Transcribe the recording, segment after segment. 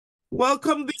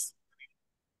Welcome this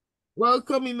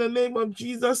welcome in the name of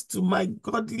Jesus to my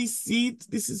godly seed.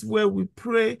 This is where we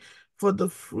pray for the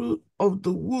fruit of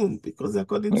the womb because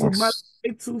according to Malachi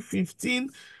Yes. 2:15,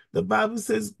 the Bible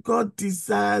says God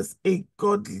desires a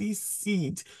godly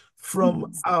seed from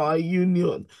Mm. our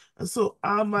union. And so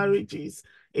our marriages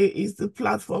is the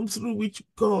platform through which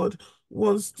God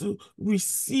wants to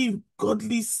receive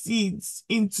godly seeds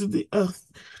into the earth.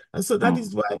 And so that Mm.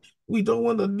 is why we don't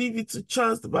want to leave it to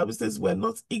chance. The Bible says we're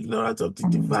not ignorant of the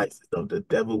Mm. devices of the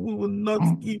devil. We will not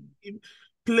Mm. give him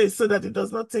place so that he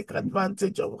does not take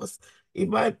advantage of us. It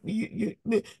might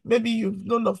maybe you've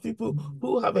known of people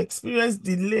who have experienced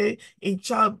delay in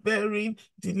childbearing,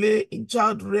 delay in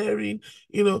child rearing,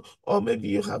 or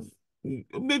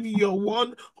maybe you're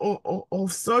one or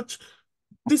of such.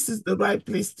 This is the right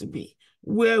place to be,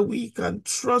 where we can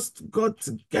trust God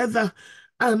together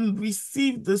and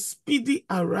receive the speedy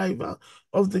arrival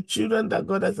of the children that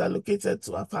God has allocated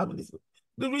to our families.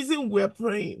 The reason we're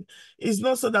praying is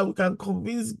not so that we can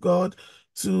convince God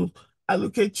to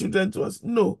allocate children to us.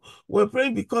 No, we're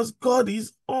praying because God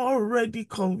is already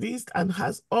convinced and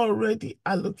has already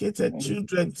allocated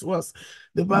children to us.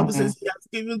 The Bible Mm. says He has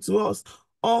given to us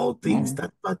all things Mm.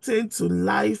 that pertain to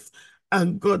life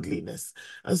and godliness.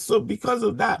 And so, because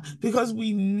of that, because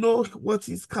we know what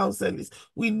his counsel is,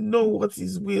 we know what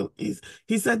his will is,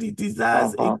 he said he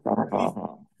desires a gift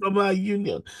from our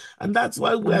union. And that's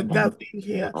why we're gathering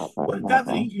here. We're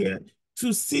gathering here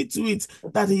to see to it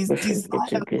that his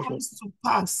desire comes to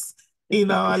pass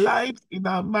in our lives, in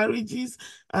our marriages,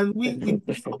 and we don't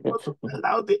want to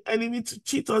allow the enemy to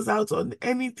cheat us out on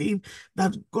anything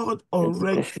that God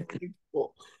already paid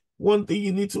for. One thing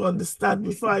you need to understand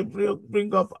before I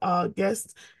bring up our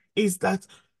guest is that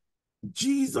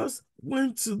Jesus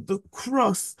went to the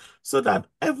cross so that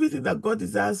everything that God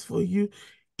desires for you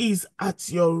is at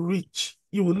your reach.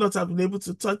 You will not have been able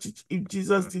to touch it if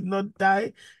Jesus did not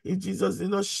die, if Jesus did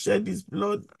not shed his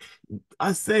blood,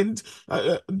 ascend,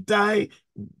 die,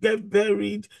 get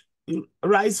buried,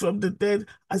 rise from the dead,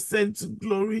 ascend to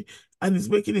glory, and is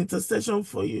making intercession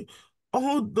for you.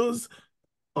 All those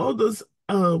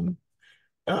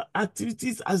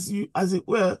activities, as it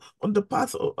were, on the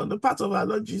part of our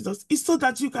Lord Jesus, is so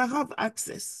that you can have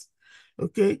access.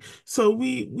 Okay, so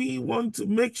we want to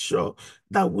make sure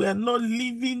that we are not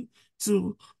living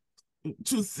to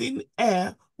thin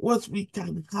air what we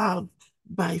can have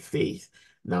by faith.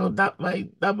 Now that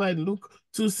might look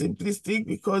too simplistic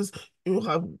because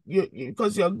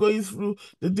because you're going through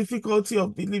the difficulty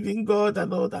of believing God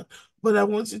and all that. But I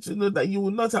want you to know that you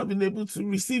will not have been able to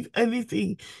receive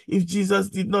anything if Jesus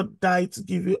did not die to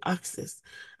give you access.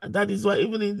 And that is why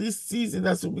even in this season,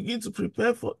 as we begin to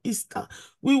prepare for Easter,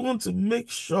 we want to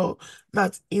make sure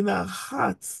that in our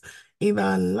hearts, in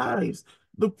our lives,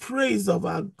 the praise of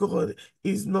our God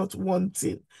is not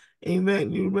wanting.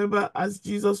 Amen. You remember as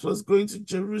Jesus was going to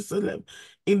Jerusalem,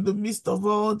 in the midst of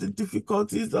all the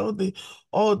difficulties, all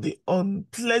the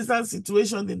unpleasant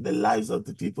situation in the lives of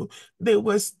the people, they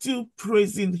were still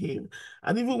praising him.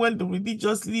 And even when the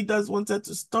religious leaders wanted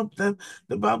to stop them,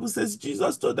 the Bible says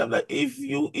Jesus told them that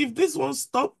if this won't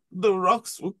stop, the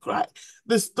rocks will cry,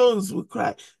 the stones will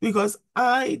cry, because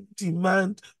I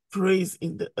demand praise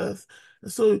in the earth.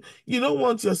 So you don't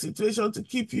want your situation to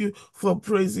keep you from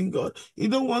praising God. You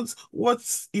don't want what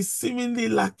is seemingly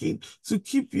lacking to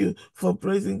keep you from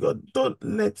praising God. Don't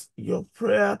let your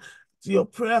prayer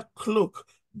cloak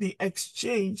be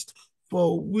exchanged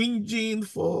for whinging,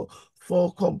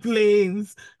 for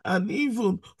complaints, and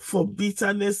even for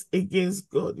bitterness against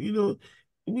God.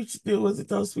 Which day was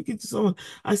it? I was speaking to someone.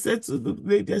 I said to the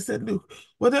lady, I said, look,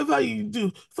 whatever you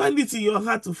do, find it in your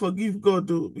heart to forgive God,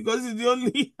 though, because it's the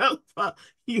only helper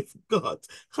you've got.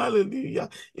 Hallelujah.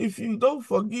 If you don't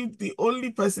forgive the only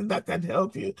person that can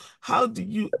help you, how do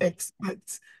you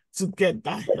expect to get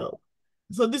that help?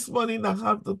 So this morning I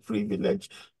have the privilege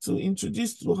to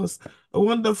introduce to us a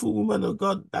wonderful woman of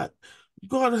God that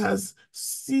God has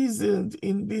seasoned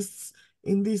in this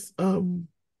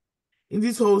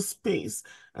whole space.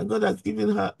 And God has given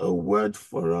her a word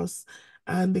for us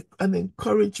and an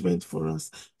encouragement for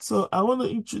us. So I want to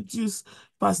introduce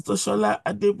Pastor Shola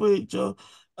Adeboyejo,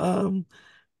 um,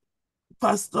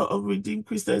 pastor of Redeemed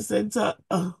Christian Center.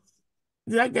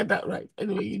 Did I get that right?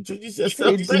 Anyway, you introduce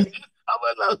yourself.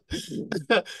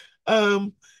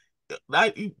 um,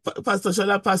 Pastor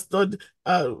Shola pastored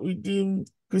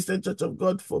Redeemed Christian Church of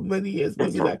God for many years,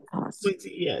 maybe like 20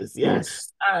 years. Yeah.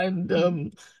 Yes.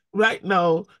 And right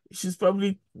now, she's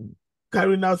probably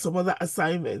carrying out some other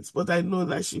assignments, but I know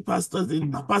that she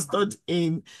pastored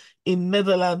in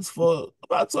Netherlands for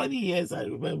about 20 years, I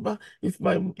remember. If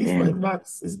my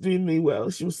maths is doing me well,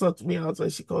 she'll sort me out when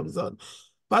she comes on.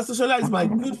 Pastor Shola is my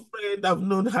good friend. I've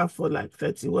known her for like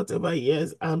 30 whatever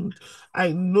years, and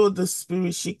I know the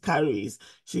spirit she carries.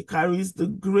 She carries the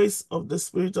grace of the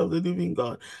Spirit of the living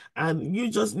God. And you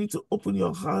just need to open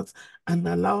your heart and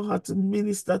allow her to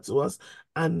minister to us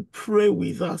and pray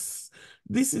with us.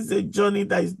 This is a journey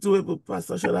that is doable.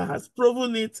 Pastor Shola has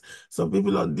proven it. Some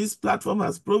people on this platform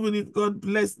has proven it. God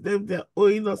bless them. They're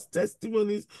owing us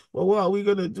testimonies. But what are we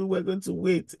going to do? We're going to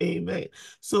wait. Amen.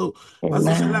 So,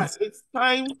 Pastor Shola, it's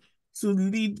time to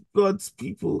lead God's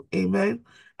people. Amen.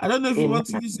 I don't know if you want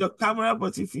to use your camera,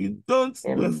 but if you don't,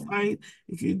 we're fine.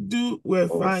 If you do, we're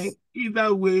fine.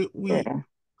 Either way, we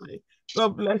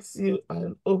God bless you,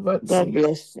 and over to you. God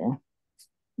bless you.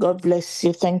 God bless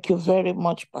you. Thank you very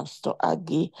much, Pastor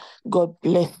Aggie. God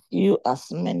bless you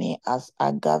as many as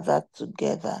are gathered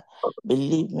together.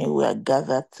 Believe me, we are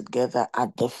gathered together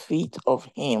at the feet of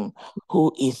Him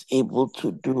who is able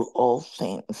to do all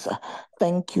things.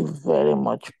 Thank you very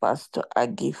much, Pastor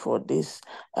Aggie, for this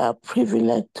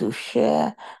privilege to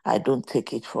share. I don't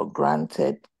take it for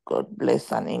granted. God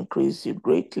bless and increase you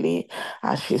greatly.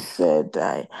 As she said,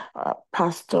 I'm a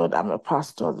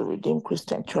pastor of the Redeemed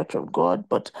Christian Church of God,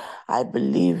 but I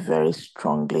believe very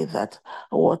strongly that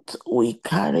what we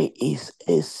carry is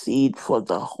a seed for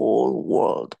the whole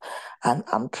world. And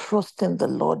I'm trusting the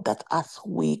Lord that as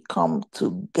we come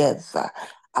together,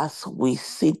 as we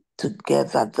sit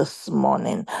together this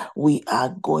morning, we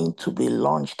are going to be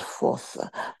launched forth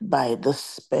by the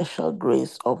special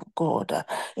grace of God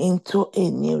into a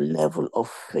new level of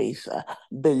faith,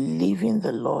 believing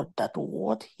the Lord that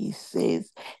what He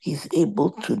says He's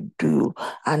able to do,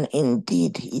 and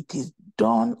indeed it is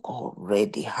done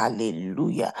already.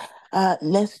 Hallelujah.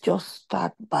 Let's just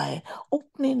start by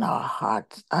opening our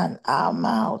hearts and our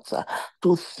mouths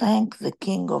to thank the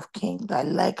King of Kings. I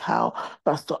like how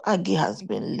Pastor Aggie has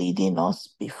been leading us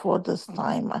before this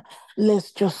time.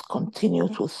 Let's just continue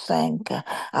to thank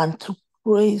and to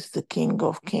praise the King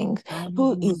of Kings,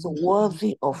 who is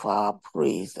worthy of our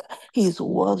praise. He is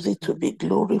worthy to be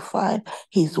glorified.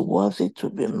 He is worthy to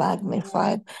be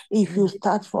magnified. If you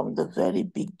start from the very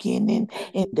beginning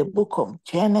in the book of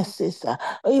Genesis,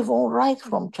 even right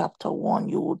from chapter 1,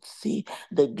 you would see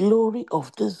the glory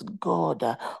of this God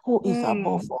who is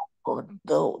above all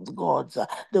the gods,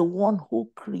 the one who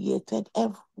created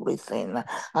everything.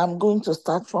 I'm going to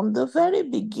start from the very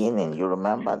beginning. You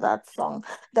remember that song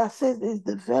that says it's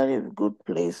the very good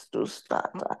place to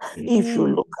start. If you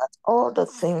look at all the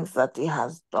things that He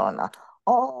has done,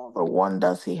 all the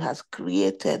wonders He has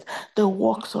created, the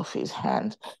works of His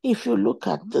hands. If you look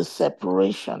at the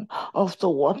separation of the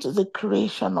water, the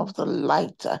creation of the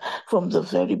light from the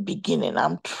very beginning,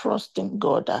 I'm trusting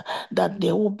God that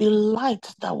there will be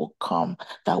light that will come,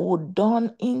 that will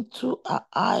dawn into our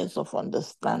eyes of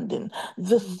understanding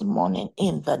this morning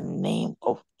in the name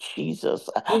of Jesus.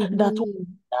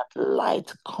 That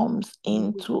light comes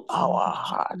into our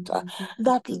heart.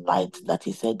 That light that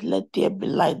He said, let there be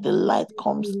light, the light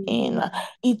comes in.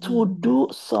 It will do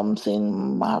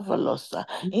something marvelous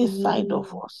inside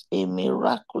of us. A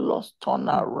miraculous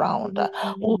turnaround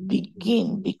will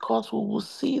begin, because we will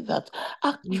see that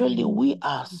actually we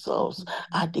ourselves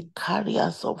are the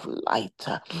carriers of light,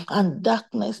 and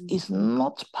darkness is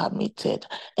not permitted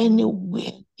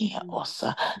anywhere near us.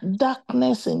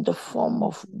 Darkness in the form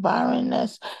of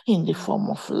barrenness, in the form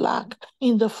of lack,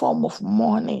 in the form of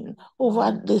mourning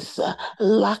over this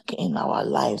lack in our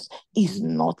lives is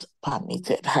not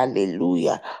permitted.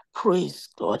 Hallelujah. Praise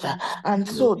God. And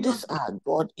so this our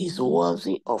God is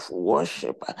worthy of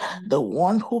worship. The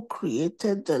one who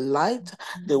created the light,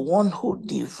 the one who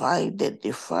divided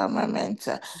the firmament,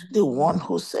 the one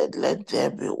who said, let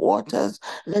there be waters,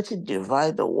 let it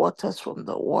divide the waters from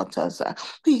the waters.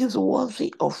 He is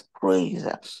worthy of praise.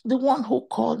 The one who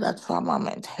called that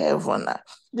firmament heaven,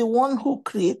 the one who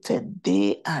created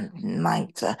day and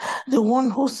night, the one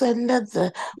who said, let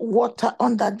the water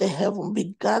under the heaven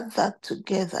be gathered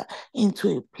together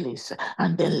into a place,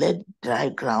 and then let dry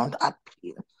ground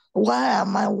appear. Why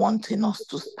am I wanting us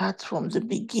to start from the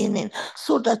beginning?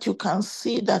 So that you can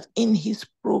see that in His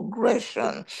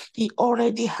progression, He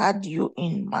already had you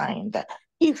in mind.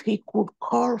 If he could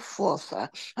call forth,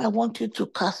 I want you to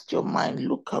cast your mind,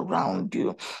 look around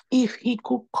you. If he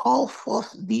could call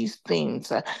forth these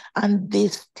things and they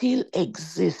still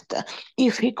exist,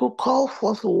 if he could call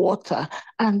forth water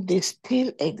and they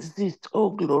still exist, oh,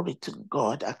 glory to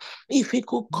God. If he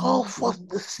could call forth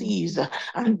the seas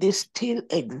and they still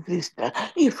exist,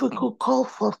 if we could call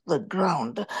forth the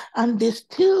ground and they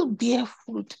still bear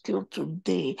fruit till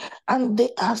today, and they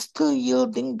are still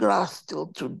yielding grass till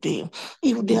today,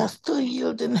 if they are still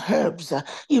yielding herbs,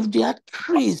 if there are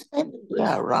trees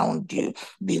anywhere around you,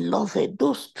 beloved,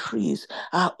 those trees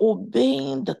are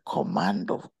obeying the command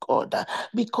of God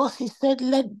because he said,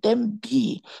 let them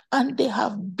be. And they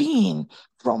have been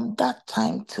from that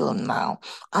time till now.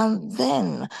 And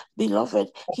then,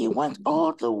 beloved, he went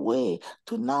all the way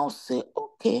to now say,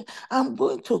 okay, I'm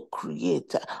going to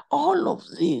create all of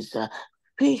these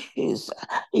species.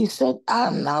 He said,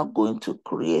 I'm now going to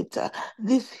create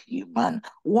this human,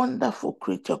 wonderful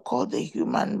creature called the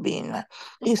human being.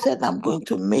 He said, I'm going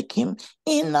to make him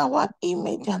in our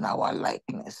image and our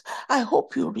likeness. I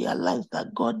hope you realize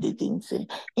that God didn't say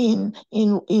in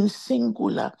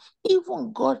singular.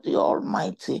 Even God the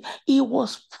Almighty, he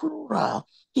was plural.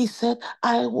 He said,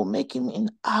 I will make him in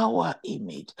our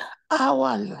image,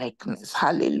 our likeness.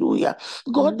 Hallelujah.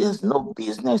 God has no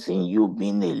business in you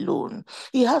being alone.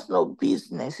 He has no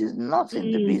business. He's not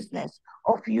in the business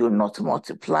of you not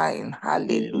multiplying.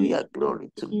 Hallelujah.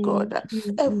 Glory to God.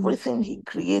 Everything he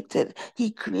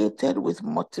created with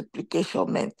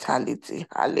multiplication mentality.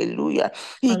 Hallelujah.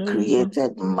 He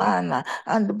created man,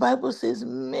 and the Bible says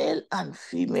male and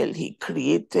female, he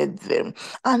created them.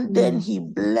 And then he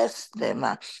blessed them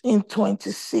in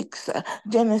 26,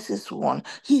 Genesis 1.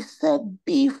 He said,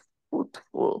 be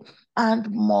fruitful and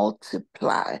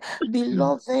multiply.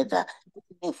 Beloved,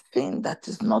 anything that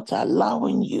is not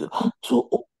allowing you to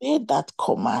obey that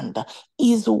command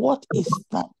is what is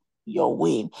standing your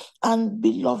way. And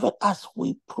beloved, as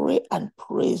we pray and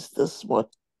praise this word,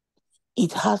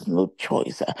 it has no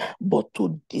choice but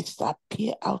to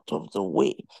disappear out of the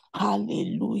way.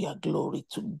 Hallelujah. Glory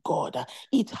to God.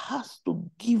 It has to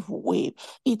give way.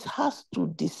 It has to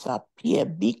disappear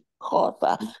because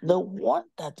the one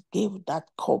that gave that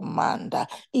command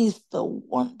is the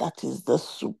one that is the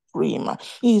supreme,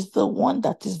 is the one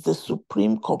that is the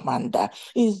supreme commander,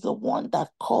 is the one that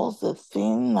calls the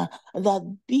thing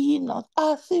that be not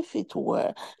as if it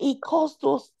were. He calls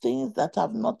those things that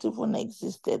have not even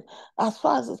existed. As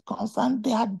far as it's concerned,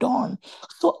 they are done.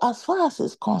 So as far as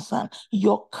it's concerned,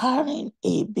 your carrying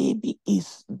a baby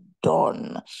is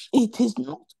done. It is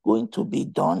not going to be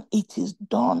done. It is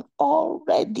done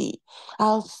already.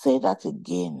 I'll say that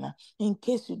again in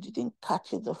case you didn't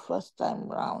catch it the first time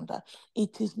round.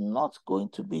 It is not going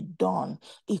to be done.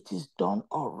 It is done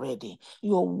already.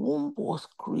 Your womb was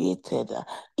created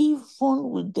even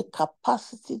with the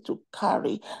capacity to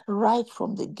carry right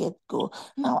from the get-go.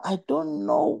 Now, I don't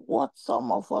know what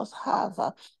some of us have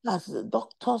as the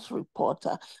doctor's report.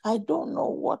 I don't know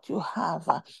what you have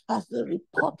as the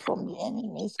report from the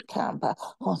enemy's camp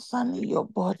concerning your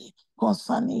body,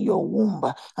 concerning your womb,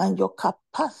 and your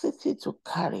capacity to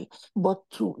carry. But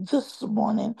to this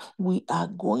morning, we are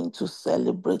going to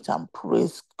celebrate and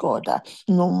praise God.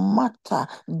 No matter,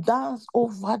 dance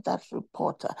over that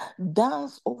report,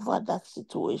 dance over that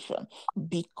situation,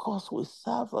 because we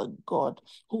serve a God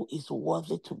who is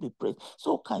worthy to be praised.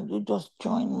 So can you just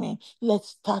join me? Let's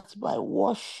start by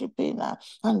worshiping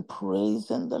and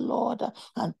praising the Lord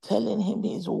and telling him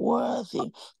he's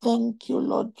worthy. Thank you,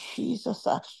 Lord Jesus.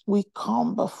 We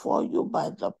come before you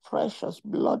by the precious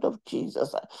blood of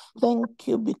Jesus. Thank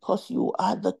you because you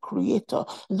are the creator.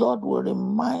 Lord, we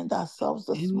remind ourselves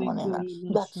this morning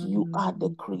that you are the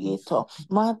creator.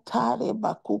 Matare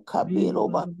bakuka biro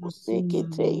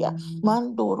bakuseketeya.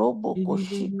 Mandoro boko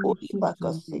shikori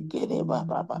bakasekere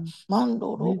baba.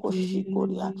 Mandoro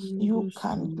shikoria. You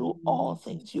can do all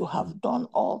things. You have done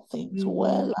all things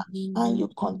well, and you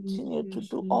continue to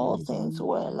do all things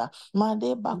well.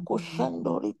 Made bako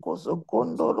shandori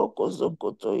kozokondoro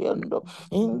kozokotoyondo.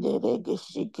 Inderege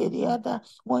shikeriada.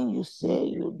 When you say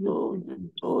you do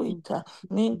it.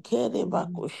 Minkere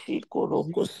bako shikoro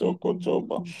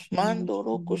kosokotobo.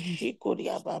 Mandoro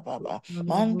koshikoria baba.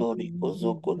 Mandori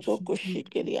kozokotoko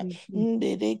shikeria.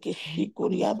 Nderege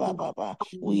shikoria baba.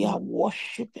 We are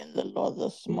worshiping the Lord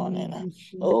this morning.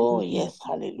 Oh, yes,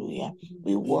 hallelujah.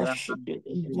 We worship you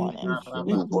this morning.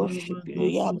 We worship you.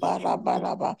 Ya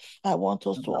baraba. I want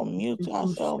us to unmute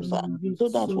ourselves so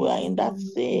that we are in that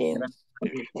same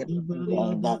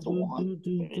We're in that one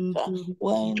spirit.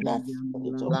 We're in that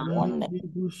spirit of oneness.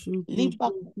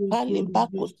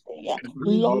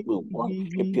 Lord, we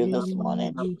worship you this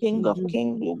morning. King of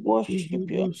Kings, we worship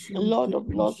you. Lord of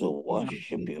Lords, we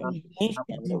worship you.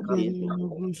 Ancient of Days, we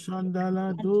worship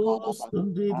you.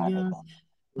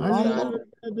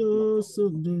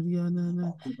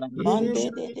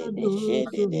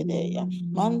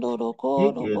 Mandoro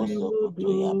koro boso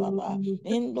kutu ya baba,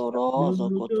 indorozo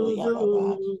kutu ya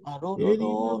baba,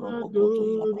 marodoro kutu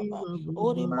ya baba,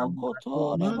 ori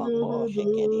mokoto re bako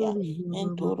shekeria,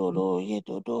 entororo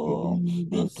yedodo,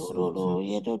 entororo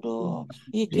yedodo,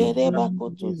 ikere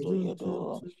bakutu to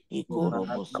yodo, ikoro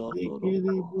boso toro,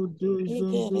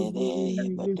 ikerere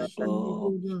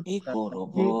yebadodo,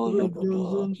 ikorobo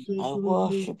yododo. I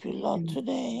worship you, Lord,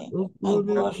 today. I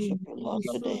worship you, Lord,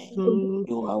 today.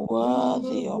 You are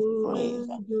worthy of praise.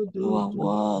 You are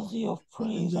worthy of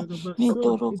praise.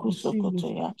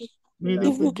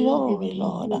 Give you glory,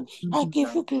 Lord. I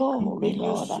give you glory,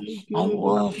 Lord. I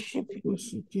worship you.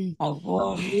 I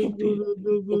worship you.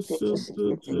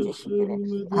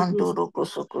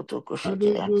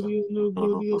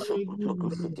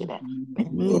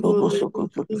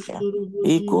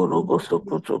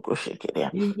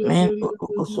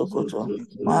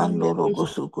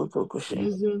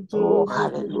 Oh,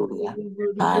 hallelujah.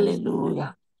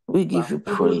 Hallelujah. We give you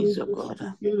praise, oh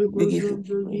God. We give you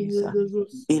praise.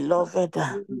 Beloved,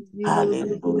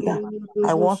 hallelujah.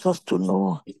 I want us to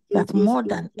know that more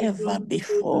than ever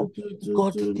before,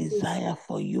 God's desire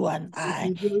for you and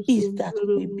I is that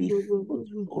we be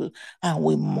fruitful and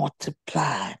we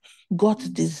multiply. God's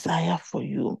desire for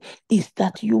you is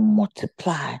that you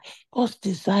multiply. God's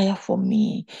desire for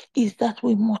me is that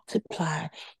we multiply,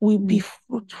 we be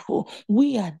fruitful.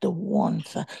 We are the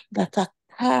ones that are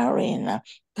carrying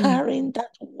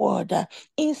that word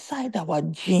inside our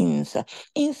genes,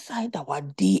 inside our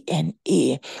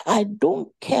DNA. I don't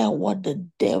care what the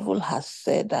devil has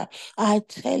said. I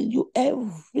tell you,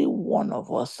 every one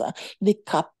of us, the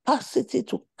capacity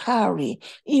to carry,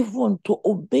 even to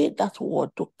obey that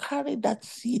word, to carry that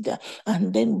seed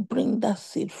and then bring that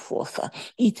seed forth.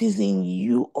 It is in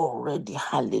you already.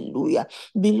 Hallelujah.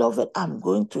 Beloved, I'm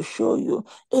going to show you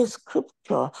a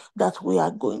scripture that we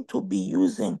are going to be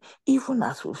using even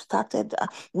as we've started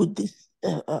with this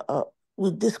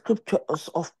scriptures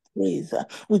of praise,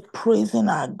 with praising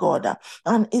our God.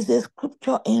 And it's a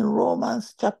scripture in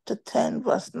Romans chapter 10,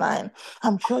 verse 9.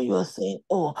 I'm sure you're saying,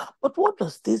 oh, but what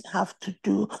does this have to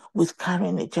do with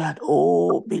carrying a child?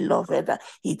 Oh, beloved,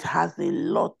 it has a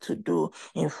lot to do.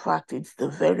 In fact, it's the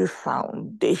very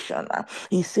foundation.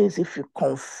 He says, if you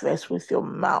confess with your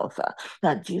mouth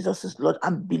that Jesus is Lord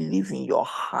and believe in your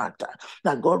heart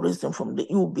that God raised him from the,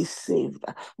 you will be saved.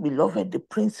 Beloved, the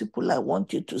principle I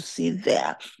want you to see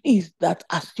there is that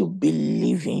as you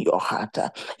believe in your heart,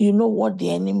 you know what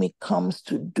the enemy comes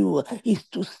to do is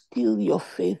to steal your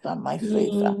faith and my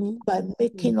faith by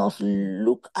making us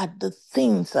look at the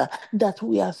things that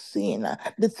we are seeing,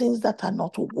 the things that are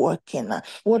not working,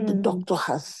 what the doctor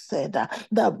has said,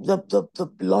 the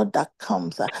blood that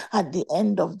comes at the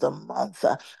end of the month,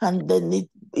 and then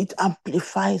it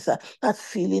amplifies that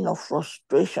feeling of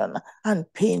frustration and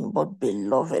pain. But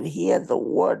beloved, hear the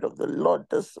word of the Lord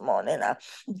this morning.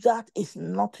 That is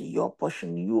not your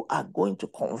portion. You are going to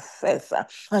confess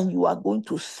and you are going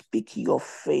to speak your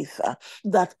faith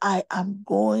that I am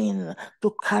going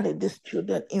to carry these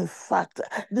children. In fact,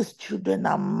 these children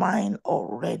are mine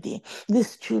already.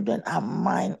 These children are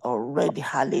mine already.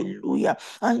 Hallelujah.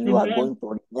 And you are going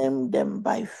to name them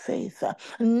by faith.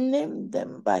 Name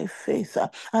them by faith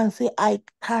and say, I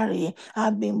carry,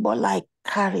 I've been born like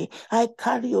I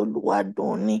carry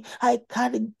Oluwadoni. I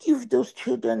carry, give those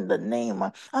children the name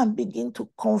and begin to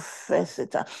confess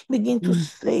it. Begin to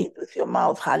say it with your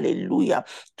mouth. Hallelujah.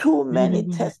 Too many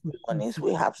testimonies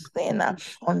we have seen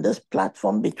on this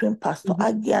platform between Pastor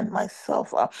Aggie and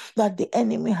myself that the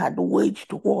enemy had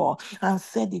waged war and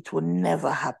said it would never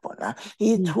happen.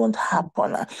 It won't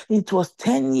happen. It was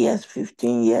 10 years,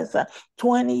 15 years,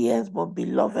 20 years, but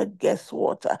beloved, guess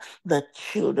what? The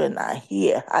children are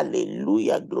here.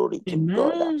 Hallelujah. Glory to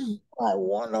God. I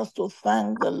want us to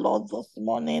thank the Lord this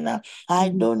morning. I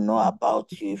don't know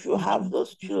about you if you have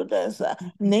those children's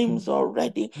names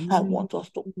already. I want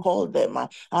us to call them.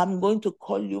 I'm going to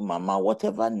call you Mama.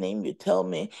 Whatever name you tell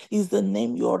me is the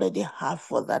name you already have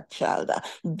for that child.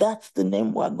 That's the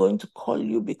name we're going to call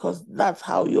you because that's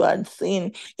how you are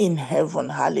seen in heaven.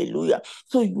 Hallelujah.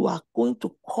 So you are going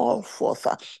to call forth.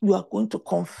 You are going to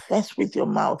confess with your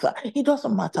mouth. It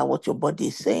doesn't matter what your body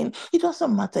is saying. It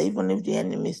doesn't matter even if the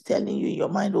enemy is telling telling you in your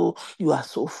mind, oh, you are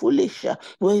so foolish.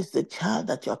 Where is the child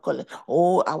that you are calling?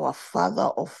 Oh, our father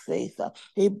of faith,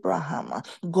 Abraham.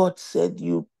 God said,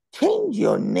 you change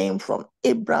your name from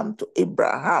Abram to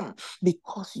Abraham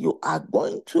because you are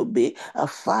going to be a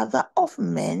father of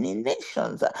many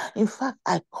nations. In fact,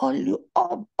 I call you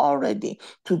up already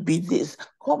to be this.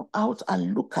 Come out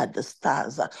and look at the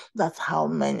stars. That's how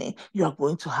many you are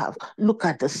going to have. Look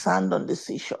at the sand on the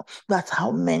seashore. That's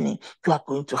how many you are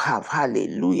going to have.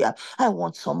 Hallelujah. I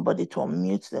want somebody to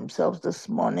unmute themselves this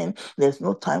morning. There's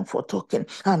no time for talking,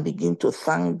 and begin to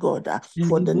thank God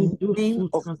for the name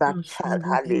of that child.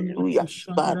 Hallelujah.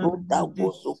 Baruda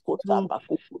gozo kota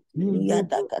bakuku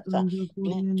yadakata.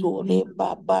 Nitore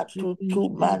baba tutu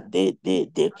mande de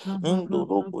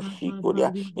indoro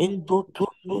koshikoria into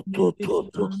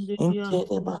to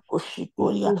intere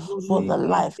bakoshikoria for the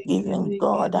life-giving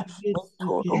God.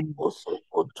 Intoro koso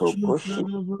koto koshi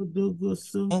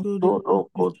intoro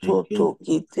koto to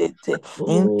kitete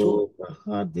into Oh,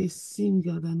 how they sing,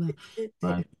 God, and by faith,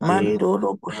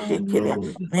 mandoro I koshikeria know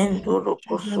the mendoro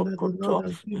children that the Lord kosokoto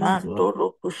has given to us.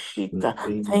 mandoro We koshika.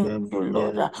 bring Thank them you,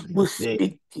 Lord. here to be We saved.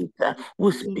 speak it.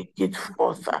 We speak it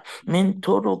forth.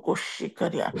 Mentoro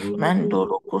koshikaria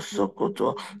mandoro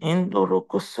kosokoto indoro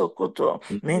kosokoto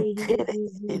mentere.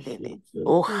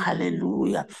 Oh,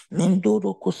 hallelujah.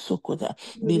 Mendoro kosokoda.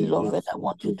 Beloved, I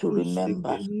want you to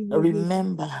remember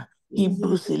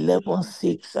Hebrews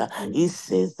 11:6. It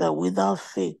says that without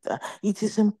faith, it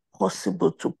is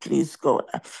impossible to please God.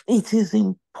 It is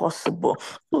impossible.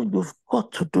 So you've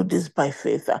got to do this by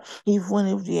faith. Even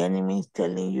if the enemy is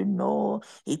telling you, no,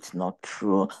 it's not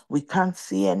true, we can't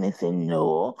see anything.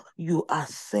 No, you are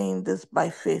saying this by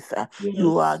faith.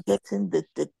 You are Yes. getting the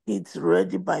kids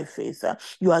ready by faith.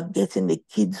 You are getting the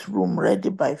kids' room ready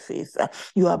by faith.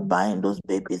 You are buying those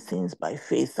baby things by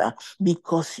faith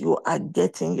because you are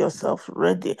getting yourself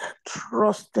ready,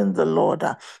 trusting the Lord.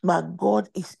 But God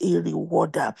is a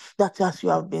rewarder. That as you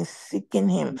have been seeking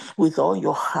Him with all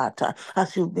your heart,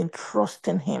 as you've been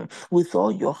trusting Him with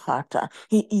all your heart,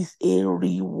 He is a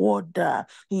rewarder.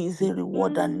 He is a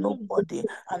rewarder. Nobody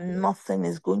and nothing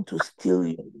is going to steal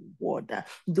your reward.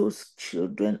 Those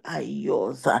children are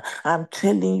yours. I'm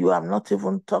telling you, I'm not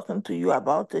even talking to you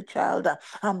about a child.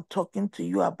 I'm talking to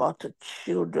you about the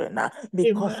children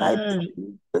because I Amen.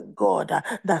 believe the God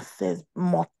that says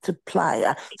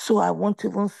multiply. So I won't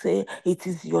even say it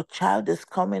is your child is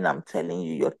coming. I'm telling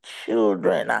you, your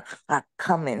children are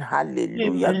coming.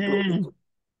 Hallelujah. Glory Amen. to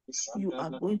you are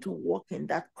going to walk in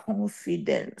that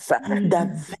confidence that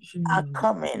Mm, they are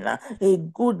coming. A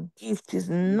good gift is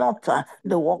not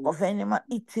the work of any man,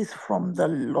 it is from the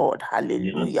Lord.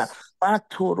 Hallelujah. yes.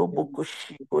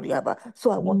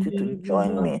 So I want you to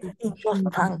join me in just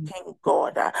thanking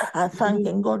God and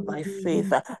thanking God by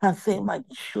faith and saying, my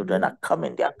children are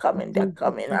coming, they are coming, they are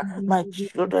coming. My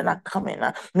children are coming.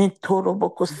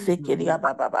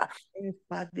 In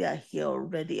fact, they are here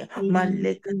already.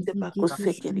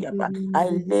 I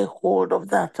lay hold of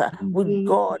that with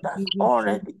God has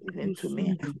already given to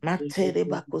me. Matere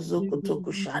bakozoko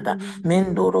toko shada.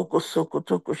 Mendoro kosoko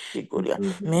toko shikoria.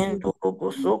 Mendoro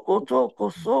kosoko toko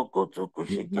soko toko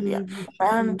shikoria.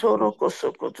 Mantoro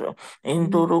kosoko to.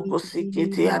 Indoro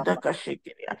kosikiti adaka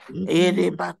shikoria.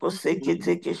 Ere bako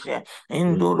sekete keshe.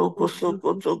 Indoro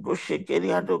kosoko toko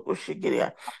shikoria doko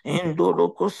shikoria. Indoro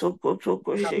kosoko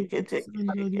toko shikete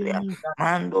shikoria.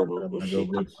 Mandoro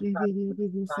koshiki.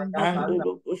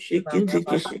 Mandoro koshiki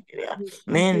tiki shikiria.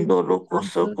 Mendoro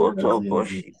kosokoto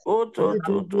koshikoto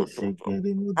to.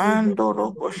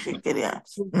 Mandoro koshikiria.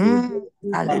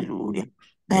 Hallelujah.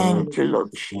 Thank you,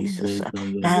 Lord Jesus.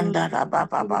 Mandara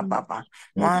baba baba baba.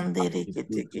 Mandere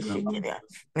kitiki shikiria.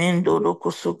 Mendoro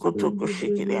kosokoto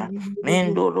koshikiria.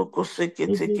 Mendoro kosiki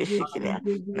tiki shikiria.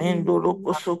 Mendoro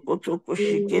kosokoto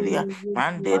koshikiria.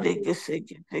 Mandere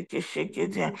kisiki tiki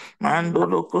shikiria.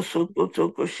 Mandoro kosokoto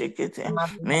koshikiria.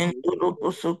 Mendoro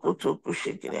kosokoto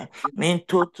koshikiria.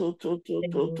 Mento to.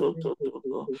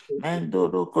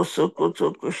 Mandoro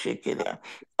kosokoto koshikiria.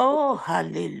 Oh,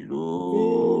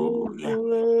 hallelujah.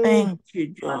 Thank you,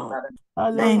 God.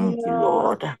 Thank you, Hallelujah.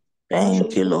 Lord.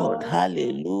 Thank you, Lord.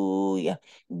 Hallelujah. Hallelujah.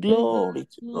 Glory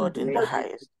to Amen. God in the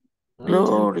highest. Hallelujah.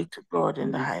 Glory to God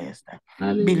in the highest.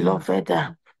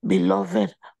 Hallelujah.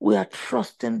 Beloved, we are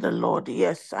trusting the Lord,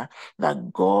 yes,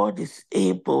 that God is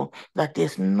able, that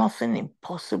there's nothing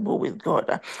impossible with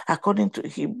God, according to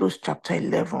Hebrews chapter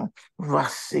 11,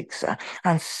 verse 6,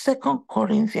 and Second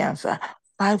Corinthians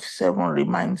 5:7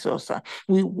 reminds us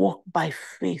we walk by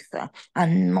faith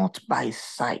and not by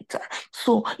sight.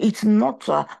 So it's not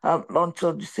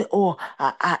until you say, "Oh,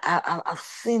 I've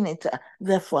seen it,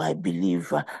 therefore I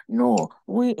believe." No,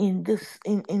 we in this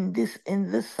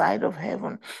side of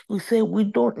heaven, we say we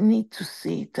don't need to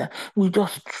see it. We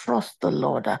just trust the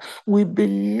Lord. We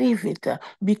believe it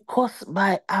because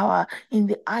in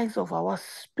the eyes of our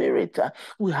spirit,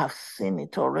 we have seen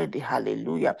it already.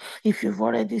 Hallelujah. If you've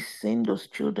already seen those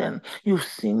children, you've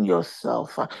seen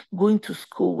yourself going to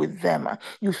school with them.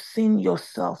 You've seen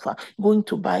yourself going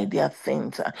to buy their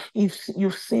things.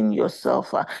 You've seen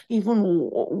yourself even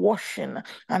washing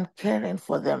and caring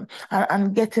for them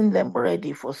and getting them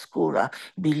ready for school.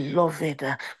 Beloved,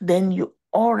 then you've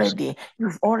already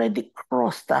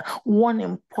crossed one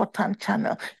important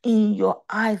channel in your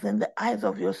eyes, in the eyes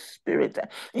of your spirit,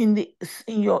 in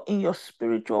your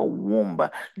spiritual womb.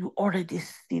 You already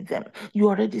see them. You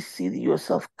already see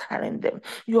yourself carrying them.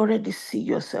 You already see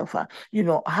yourself,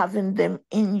 having them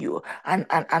in you and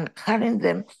carrying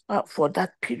them for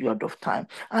that period of time.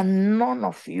 And none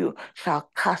of you shall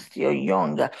cast your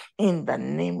young in the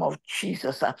name of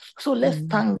Jesus. So let's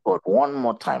thank God one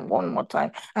more time,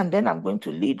 and then I'm going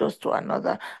to lead us to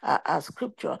another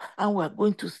scripture, and we're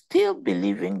going to still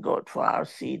believe in God for our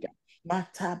seed.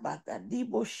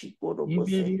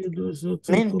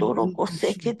 Mendoro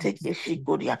kosekete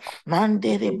keshikoria.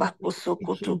 Mandere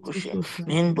bakosokoto kushe.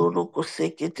 Mendoro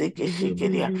kosekete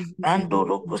keshikeria.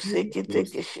 Mandoro kosekete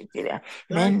keshikeria.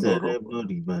 Mendoro.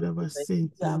 We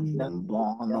have been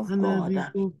born of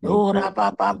God. Oh,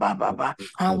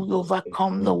 and we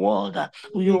overcome the world.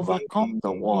 We overcome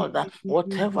the world.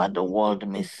 Whatever the world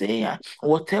may say,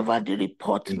 whatever the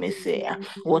report may say,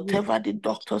 whatever the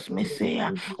doctors may say,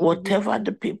 whatever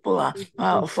the people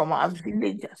from our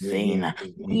village are saying,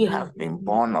 we have been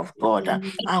born of God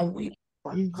and we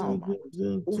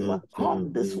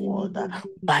overcome this world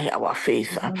by our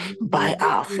faith, by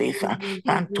our faith.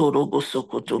 Mantorogo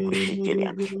sokotoku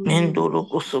shikiria.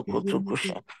 Mendorogo sokotoku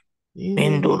shi.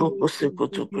 Mendorogo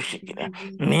sokotoku shikiria.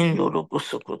 Mendorogo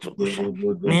sokotoku shi.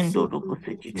 Mendorogo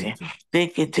sekiti.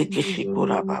 Teke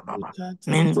shikura baba.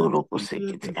 Mendorogo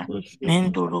sekitia.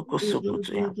 Mendorogo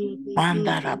sokotoya.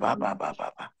 Mandara baba.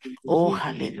 Oh,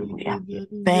 hallelujah.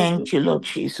 Thank you, Lord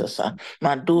Jesus.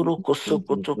 Maduro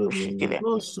kosokotoku shikiria.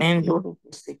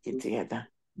 Mendorogo sekitia.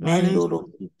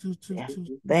 Mendorogo.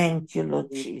 Thank you,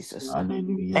 Lord Jesus.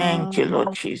 Thank you,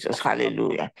 Lord Jesus.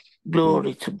 Hallelujah.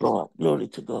 Glory to God. Glory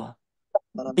to God.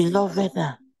 Beloved,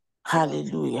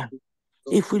 hallelujah.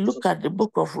 If we look at the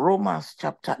book of Romans,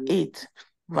 chapter 8,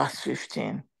 verse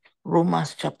 15,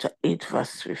 Romans chapter 8,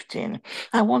 verse 15,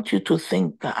 I want you to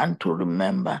think and to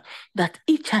remember that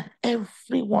each and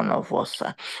every one of us,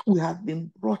 we have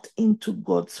been brought into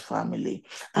God's family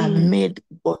and made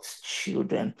God's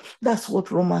children. That's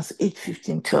what Romans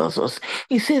 8:15 tells us.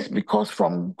 It says, because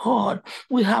from God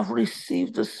we have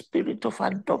received the spirit of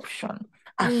adoption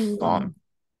as son,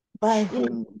 by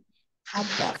whom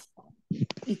Abba.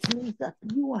 It means that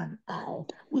you and I,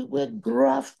 we were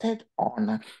grafted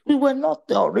on. We were not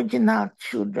the original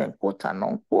children, quote and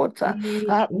unquote,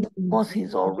 because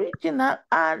his original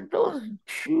are those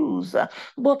Jews,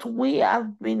 but we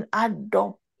have been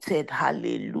adopted.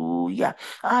 Hallelujah.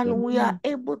 And we are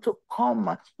able to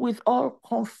come with all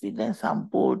confidence and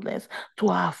boldness to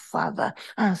our Father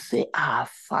and say, our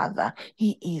Father,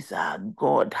 He is our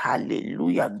God.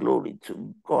 Hallelujah. Glory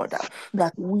to God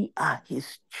that we are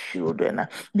His children.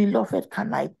 Beloved,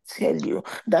 can I tell you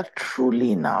that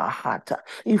truly in our heart,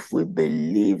 if we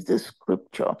believe the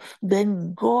scripture,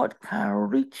 then God can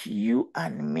reach you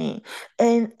and me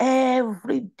in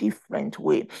every different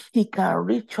way. He can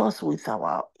reach us with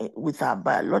our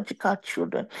biological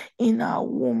children in our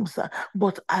wombs.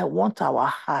 But I want our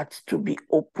hearts to be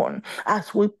open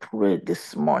as we pray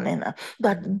this morning,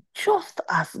 that just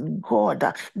as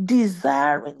God,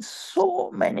 desiring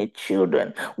so many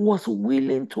children, was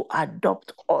willing to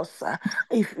adopt us.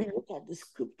 If you look at the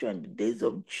scripture in the days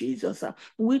of Jesus,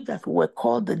 we that were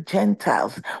called the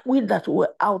Gentiles, we that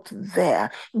were out there,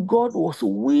 God was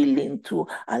willing to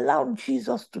allow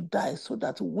Jesus to die so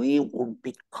that we would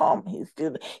become His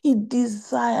children. He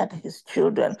desired His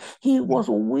children. He was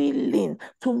willing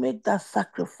to make that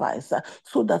sacrifice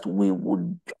so that we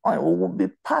would join, we would be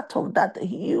part of that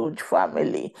huge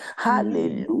family.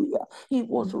 Hallelujah. He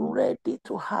was ready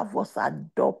to have us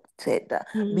adopted adopted.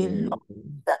 Beloved,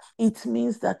 it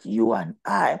means that you and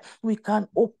I, we can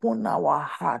open our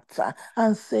hearts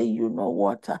and say, you know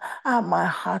what, my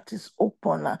heart is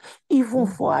open, even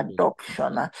for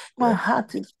adoption. My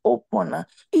heart is open,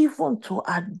 even to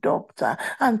adopt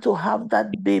and to have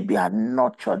that baby and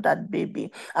nurture that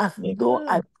baby as though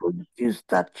I produced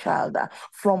that child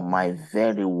from my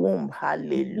very womb.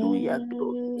 Hallelujah.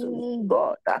 Glory to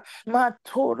God.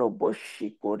 Matoro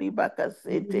boshikori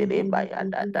bakasete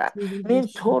rebayadada.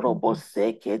 Mintoro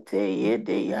bosekete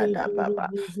yede yada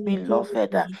baba.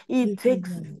 Beloved, it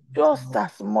takes just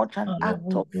as much an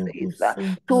act of faith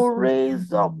to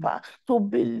raise up, to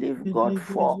believe God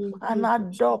for, and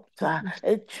adopt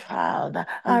a child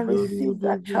and receive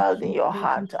that child in your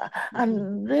heart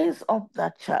and raise up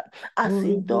that child as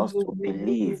it does to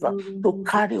believe to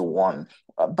carry one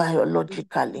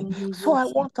biologically. So I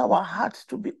want our hearts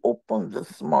to be open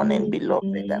this morning,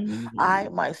 beloved. I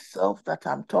myself that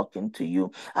I'm talking to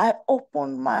you, I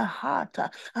opened my heart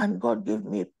and God gave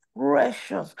me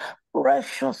precious,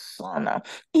 precious son,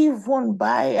 even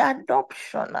by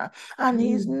adoption, and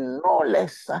he's no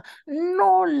less,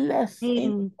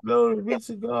 in glory be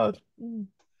to God.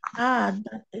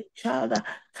 that a child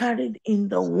carried in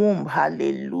the womb.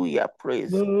 Hallelujah.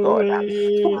 Praise God. So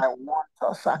Glory. I want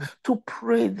us to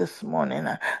pray this morning.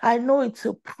 I know it's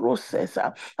a process.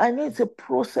 I know it's a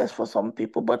process for some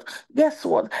people, but guess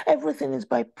what? Everything is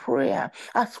by prayer.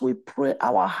 As we pray,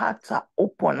 our hearts are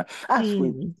open. As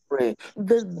we pray,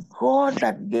 the God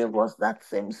that gave us that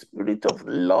same spirit of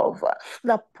love,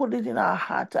 that put it in our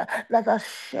heart, that has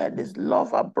shared his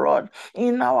love abroad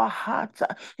in our heart,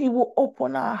 he will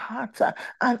open our heart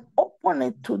and open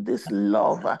it to this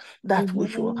love that we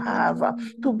should have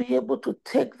to be able to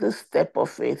take this step of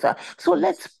faith. So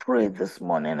let's pray this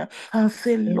morning and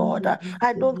say, Lord,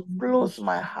 I don't close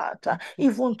my heart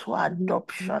even to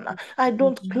adoption. I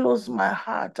don't close my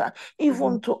heart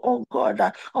even to, oh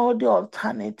God, all the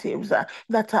alternatives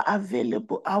that are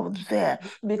available out there.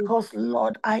 Because,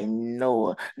 Lord, I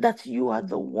know that you are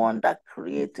the one that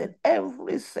created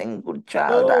every single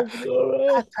child. Oh,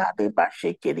 glory.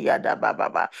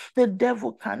 The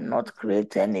devil cannot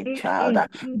create any child.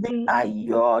 They are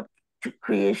your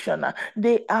creation.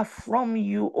 They are from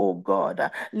you, oh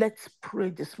God. Let's pray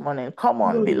this morning. Come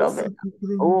on, beloved.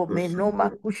 Oh, me no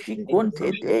makushi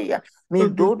konte deya. Me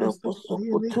dodo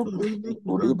kosoko tukushi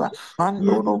kuriba.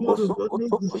 Mandoro kosoko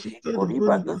tukushi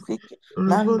kuriba gaziki.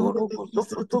 Mandoro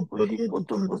kosoko tukushi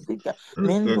kutukusika.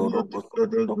 Mendoro kosoko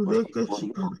tukushi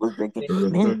kuriba gaziki.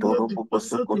 Mendoro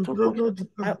kosoko tukushi.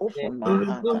 I open my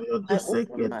heart. I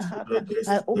open my heart.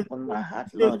 I open my heart,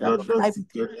 Lord. I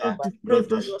pray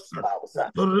for your spouse.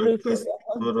 Pray for your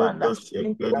husband.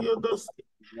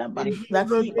 That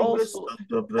he also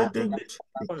have a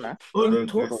corner in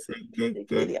total.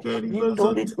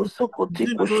 Mindori kusoko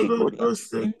tiko shikori.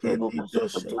 Mindoro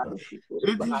kusoko tiko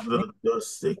shikori.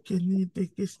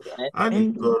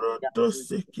 Mendoro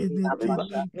kusoko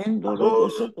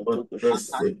toko shikori.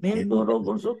 Mendoro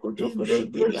kusoko toko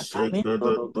shikori.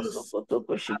 Mendoro kusoko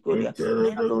toko shikori.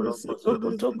 Mendoro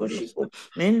kusoko toko shikori.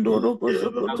 Mendoro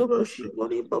kusoko toko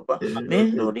shikori baba.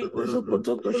 Mendori kusoko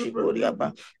toko shikori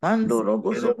baba. Mandoro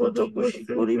kusoko toko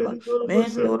shikori baba.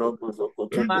 Mendoro kusoko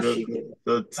toko shikori.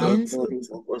 Mendori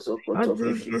kusoko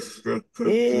toko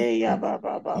shikori. Ya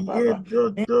baba baba.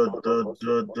 Mendoro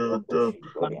kusoko toko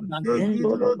shikori.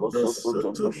 Mendoro kusoko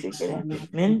toko shikori.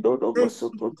 Mendoro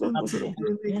kusoko toko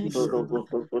shikori. Mendoro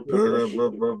kusoko toko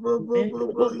shikori.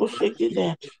 Mendoro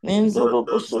kushikiri, Mendoro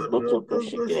kusoko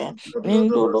kushikiri,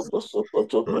 Mendoro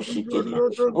kusoko kushikiri,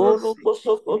 Oro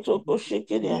kusoko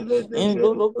kushikiri,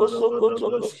 Mendoro kusoko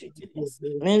kushikiri,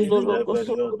 Mendoro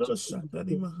kusoko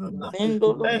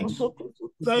Mendoro kusoko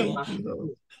kushikiri. Thank you, Lord.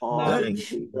 All the Thank you,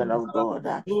 children Lord. of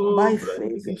God, Oh, by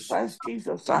faith in Christ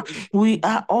Jesus, we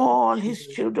are all his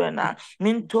children.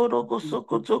 Mintoro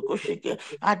gosoko shike,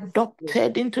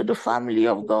 adopted into the family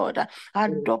of God,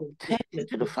 adopted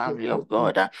into the family of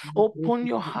God. Open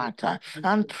your heart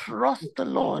and trust the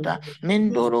Lord.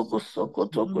 Mindoro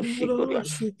gosoko shike.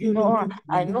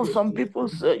 I know some people,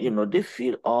 they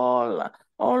feel all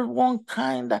one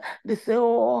kind. They say,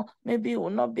 oh, maybe it will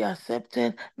not be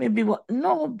accepted. Maybe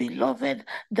no, beloved.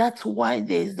 That's why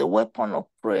there is the weapon of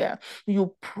prayer,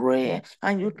 you pray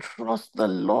and you trust the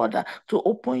Lord to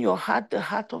open your heart, the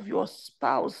heart of your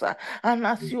spouse. And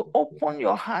as you open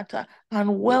your heart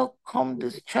and welcome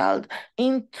this child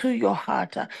into your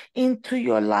heart, into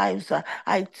your lives,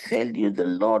 I tell you, the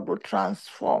Lord will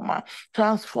transform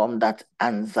that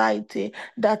anxiety,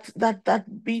 that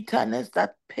bitterness,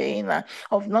 that pain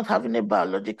of not having a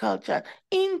biological child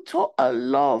into a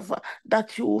love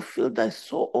that you will feel that's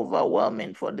so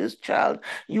overwhelming for this child.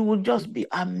 You will just be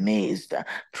amazed.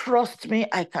 Trust me,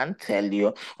 I can tell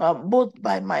you, both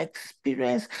by my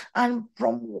experience and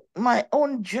from my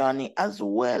own journey as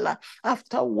well,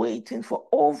 after waiting for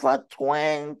over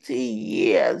 20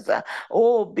 years.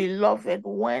 Oh, beloved,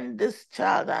 when this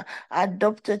child,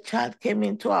 adopted child, came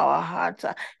into our hearts,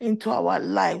 into our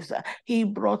lives, he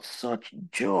brought such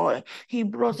joy. He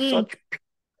brought such peace.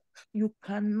 You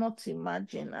cannot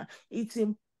imagine. It's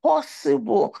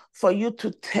impossible for you to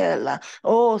tell.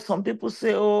 Oh, some people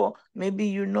say, oh,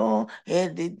 maybe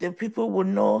the people will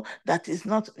know that it's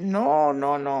not. No,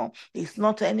 no, no. It's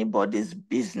not anybody's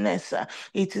business.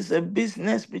 It is a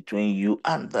business between you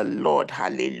and the Lord.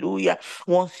 Hallelujah.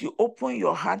 Once you open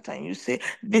your heart and you say,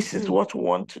 this is what we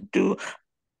want to do,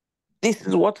 this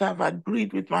is what I've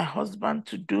agreed with my husband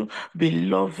to do,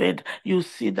 beloved. You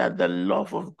see that the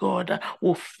love of God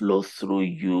will flow through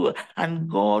you, and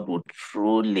God will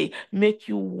truly make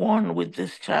you one with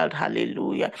this child.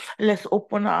 Hallelujah. Let's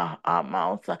open our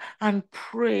mouths and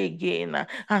pray again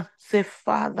and say,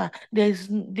 Father,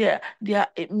 there are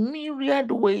a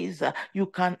myriad ways you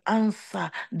can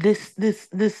answer this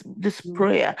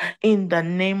prayer in the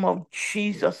name of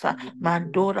Jesus.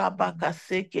 Mandora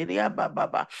bakasekeria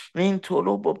bababa.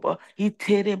 Intorobobo,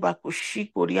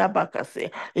 iterebakushikoria bakase,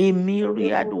 a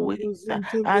myriad ways,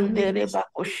 and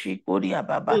derebakushikoria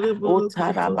baba,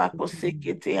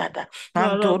 otarabakoseketeada,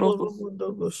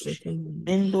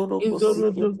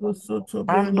 Indorobosikiri.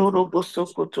 Andorobo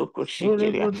Sokoto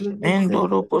Shikiria.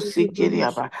 Endorobo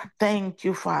Sikiriaba. Thank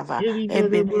you, Father.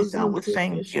 Ebenezer, we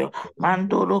thank you.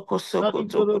 Mandoroko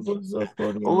Sokoto Shikiria.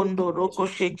 Ondoroko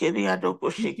Shikiria Doko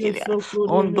Shikiria.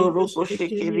 Ondoroko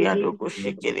Shikiria Doko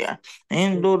Shikiria.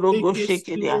 Endorogo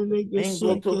Shikiria.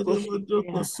 Endotoko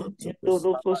Shikiria.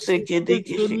 Endoroko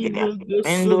Sekidiki Shikiria.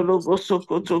 Endorogo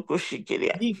Sokoto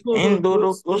Shikiria.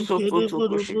 Endoroko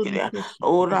Sokoto Shikiria.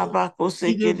 Orabako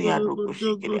Sekiria Doko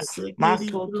Shikiria.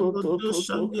 Mato to to to to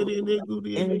to to.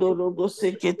 Indorogo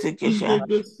sekete kesha.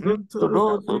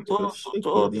 Ro to to to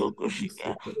to to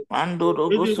kushika.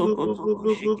 Mandorogo soko to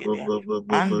kushikira.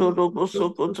 Mandorogo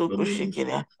soko to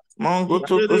kushikira. Mongo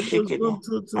to kushikira.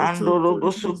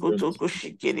 Mandorogo soko to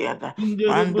kushikira.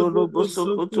 Mandorogo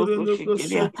soko to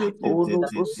kushikira.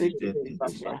 Orogo sekete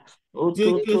kesha.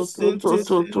 Oto to to to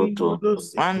to to to.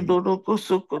 Mandorogo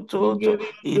soko to to.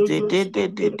 Ide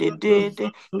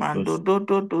de. Mando do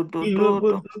do do do do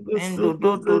do. Mendo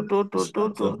do do do do do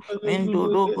do. Mendo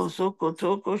rogo soko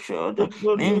toko shoda.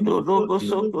 Mendo rogo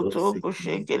soko toko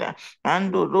shekera.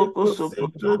 Mando rogo soko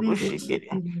toko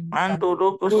shekera. Mando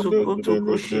rogo soko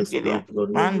toko shekera.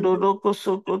 Mando rogo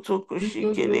soko toko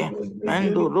shekera.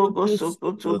 Mando rogo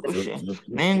soko toko she.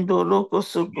 Mendo rogo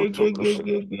soko toko she.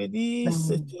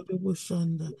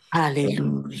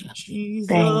 Hallelujah.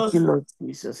 Thank you, Jesus. Lord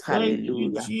Jesus. Thank you,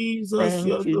 Hallelujah. Jesus. Thank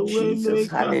You're you, the way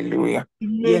Jesus. maker. Hallelujah.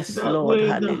 Make Yes, that Lord. way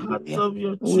in the hearts Hallelujah. of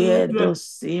your Where children. there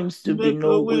seems to be Make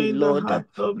no a way, way in the Lord,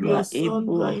 hearts of you your are sons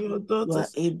able, and your you are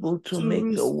daughters able to to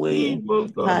make a way. receive, oh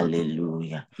God,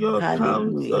 Hallelujah. your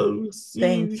Hallelujah. counsel, receive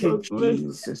Thank you, your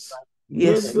grace. Jesus.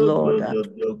 Yes, Lord.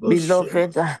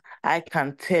 Beloved, I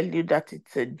can tell you that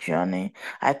it's a journey.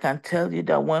 I can tell you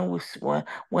that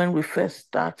when we first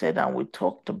started and we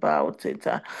talked about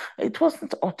it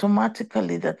wasn't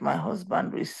automatically that my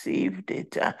husband received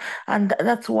it. And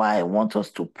that's why I want us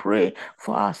to pray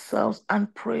for ourselves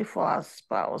and pray for our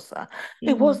spouse.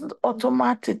 It wasn't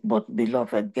automatic, but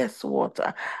beloved, guess what?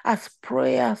 As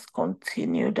prayers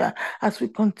continued, as we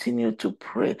continue to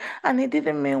pray, and it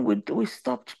didn't mean we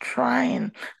stopped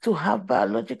trying to have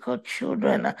biological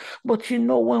children. But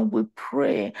when we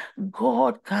pray,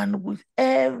 God can, with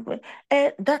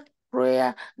that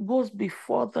prayer goes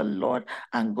before the Lord,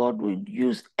 and God will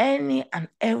use any and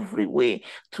every way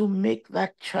to make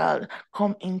that child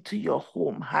come into your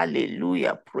home.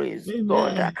 Hallelujah. Praise Amen.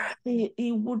 God.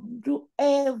 He would do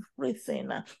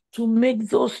everything to make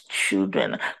those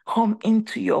children come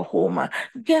into your home.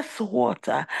 Guess what?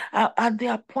 At the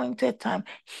appointed time,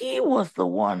 he was the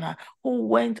one who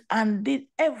went and did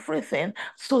everything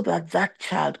so that that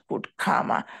child could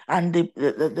come. And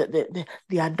the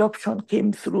adoption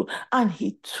came through, and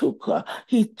he took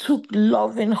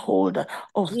loving hold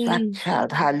of that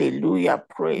child. Hallelujah.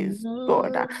 Praise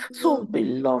God. So,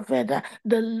 beloved,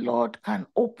 the Lord can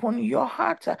open your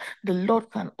heart. The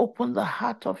Lord can open the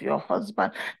heart of your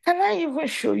husband. Can I even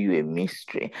show you a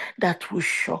mystery that will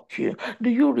shock you? Do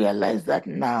you realize that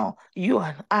now you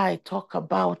and I talk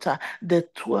about the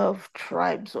 12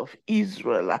 tribes of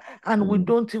Israel, and we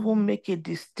don't even make a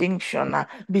distinction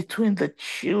between the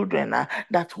children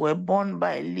that were born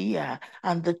by Leah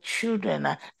and the children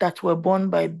that were born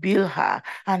by Bilhah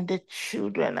and the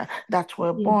children that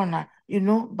were born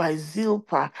by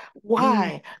Zilpah.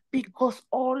 Why? Because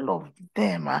all of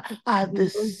them are the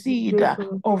seed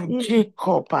of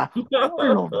Jacob.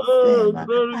 All of them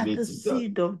Glory are be the to God.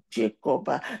 seed of Jacob.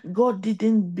 God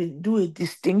didn't do a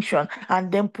distinction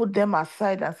and then put them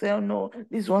aside and say, oh no,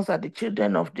 these ones are the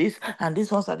children of this and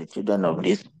these ones are the children of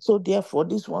this. So therefore,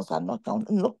 these ones are not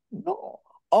counted. No, no.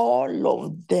 All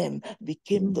of them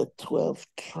became the 12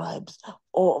 tribes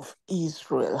of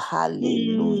Israel.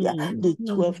 Hallelujah. The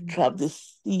 12 tribes, the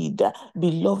seed.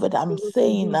 Beloved, I'm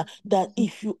saying that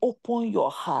if you open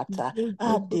your heart,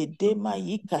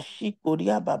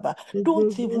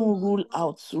 don't even rule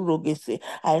out surrogacy.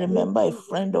 I remember a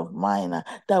friend of mine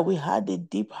that we had a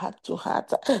deep heart to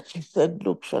heart. She said,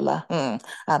 look, Shola,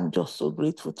 I'm just so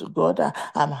grateful to God.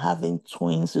 I'm having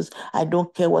twins. I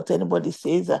don't care what anybody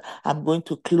says. I'm going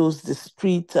to close the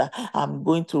street. I'm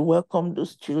going to welcome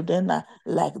those children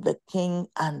like the king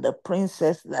and the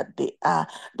princess that they are,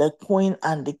 the queen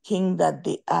and the king that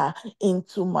they are,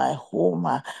 into my home.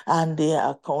 And they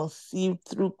are conceived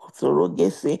through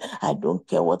surrogacy. I don't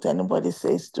care what anybody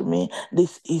says to me.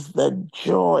 This is the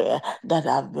joy that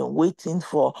I've been waiting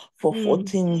for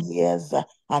 14 years.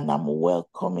 And I'm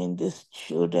welcoming these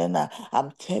children.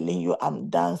 I'm telling you, I'm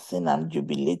dancing, I'm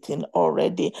jubilating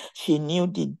already. She knew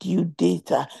the due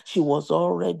date. She was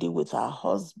already with her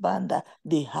husband.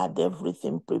 They had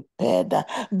everything prepared.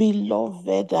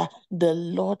 Beloved, the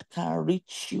Lord can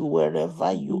reach you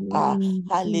wherever you are.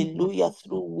 Hallelujah,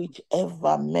 through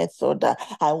whichever method.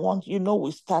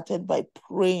 We started by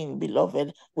praying,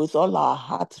 beloved, with all our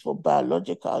hearts for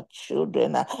biological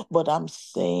children. But I'm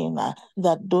saying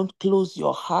that don't close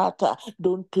your heart,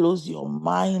 don't close your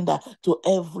mind to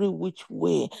every which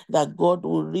way that God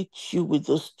will reach you with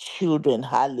those children.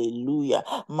 Hallelujah.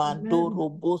 Mandoro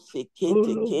bose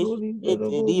kete keshi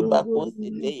kete riba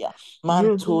koseteya.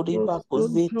 Mantori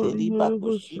bakozete riba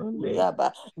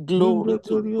koshikuriaba. Glory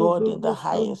to God in the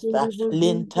highest.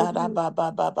 Lentara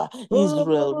baba baba.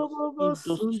 Israel received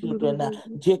those children.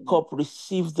 Jacob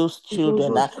received those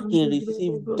children. He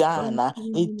received Dan.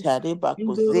 Itareba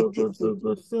kozeke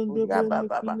teke shikuria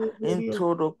baba.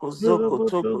 Intoro kozoko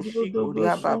toko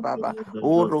shikuria baba.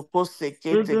 Oroko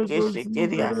seke teke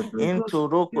shekeria.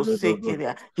 Intoroko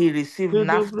sekeria. He received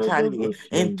Naphtali.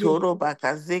 Intoro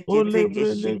bakazeke teke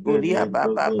shikuria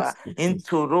baba.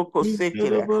 Intoroko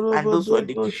sekeria. And those were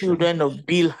the children of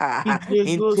Bilhah.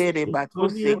 Interebako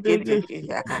sekeria.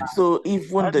 So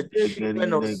even the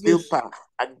children of Zilpah,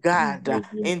 Agada,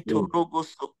 into Rogo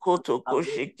Sokoto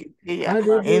Koshikiteya,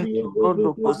 into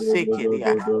Rodoko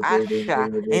Sekeria, Asha,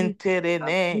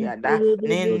 Interenea,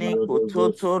 Nene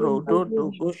Kototo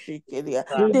Rododo Goshikeria.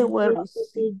 They were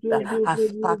received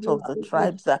as part of the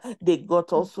tribes. They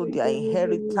got also their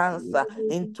inheritance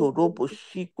into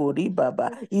Roboshiko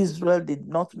Ribaba. Israel did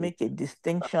not make a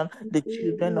distinction. The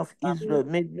children of Israel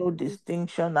made no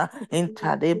distinction in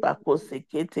Tareba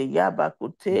Kosekete Yaba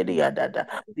Kuteria Dada.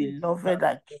 Beloved,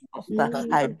 I trust,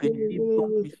 I believe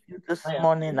God with you this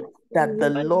morning that the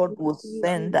Lord will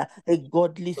send a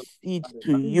godly seed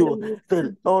to you.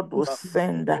 The Lord will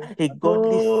send a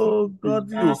godly seed Oh, to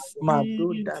godly you. seed.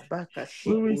 Madoda baka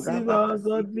We shikura receive baka our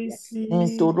godly sekia. seed.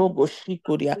 Ntorogo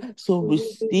shikuria. So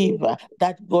receive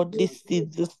that godly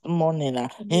seed this morning.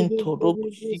 Ntorogo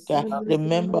shika.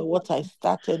 Remember what I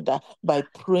started by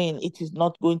praying. It is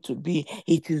not going to be.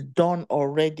 It is done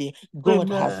already. God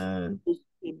has Amen. those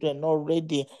children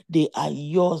already. They are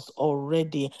yours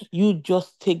already. You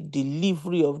just take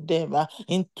delivery of them.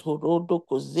 In Torodo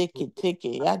Kozeke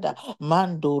Teke Yada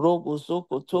Mandorogo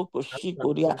Zoko Toko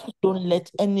Shikoria. Don't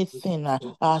let anything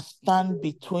stand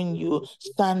between you.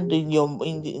 Stand in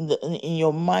in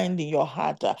your mind, in your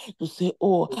heart, to say,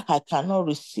 "Oh, I cannot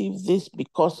receive this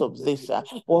because of this."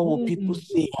 What will people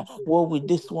say? What will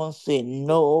this one say?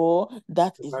 No,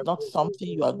 that is not something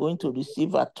you are going to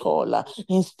receive at all.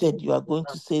 Instead, you are going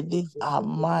to say, "These are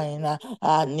mine."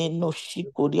 Neno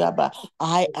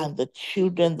I and the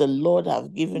children the Lord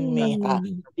have given me.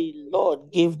 The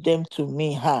Lord gave them to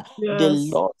me. The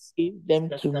Yes. Lord gave them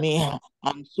to me.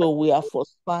 And so we are for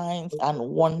signs and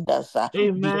wonders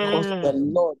because the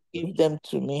Amen. Lord gave them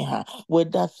to me,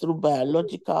 whether through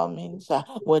biological means,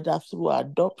 whether through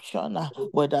adoption,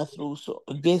 whether through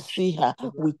surrogacy,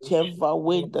 whichever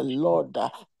way the Lord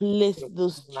placed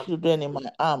those children in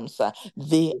my arms,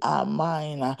 they are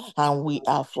mine, and we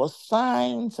are for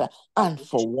signs and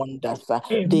for wonders.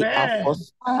 They are for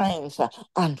Amen. signs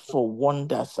and for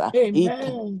wonders.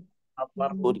 Amen.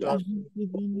 Not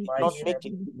make a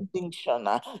distinction.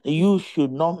 You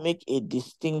should not make a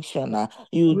distinction.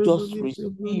 You just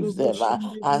receive them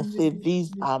and say,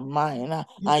 these are mine.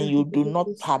 And you do not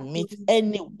permit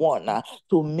anyone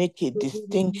to make a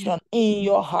distinction in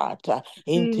your heart.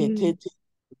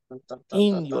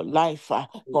 In your life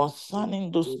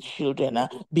concerning those children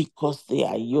because they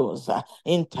are yours.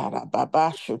 In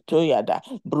Tarababa Shotoyada,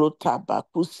 Brota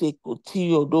Bakuse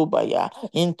Kutio Dobaya,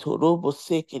 in Torobo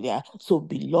Sekiria. So,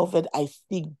 beloved, I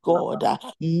see God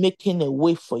making a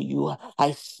way for you.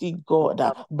 I see God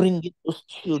bringing those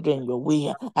children your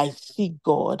way. I see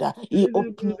God He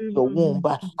opening your womb.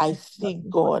 I see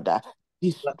God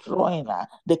destroying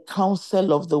the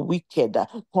counsel of the wicked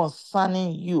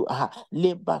concerning you.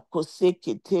 Everything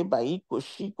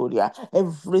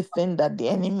that the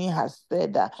enemy has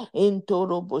said in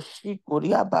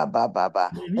Toroboshikoria Baba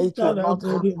Baba, it will not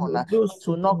happen. It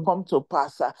will not come to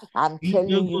pass. I'm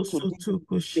telling you today,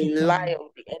 the lie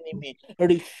of the enemy.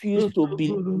 Refuse to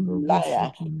believe the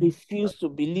liar. Refuse to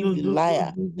believe the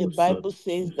liar. The Bible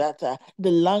says that the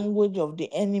language of the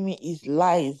enemy is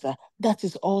lies. That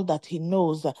is all that he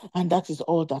knows, and that is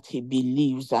all that he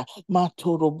believes. Why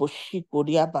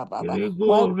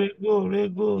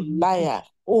Rego. liar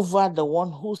over the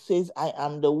one who says, I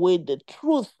am the way, the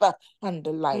truth, and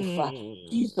the life?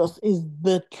 Jesus is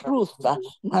the truth.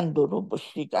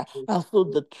 Mandoroboshika. And so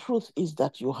the truth is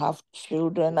that you have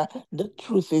children. The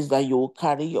truth is that you will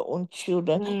carry your own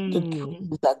children. The truth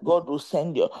is that God will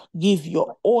give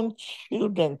your own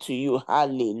children to you.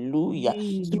 Hallelujah.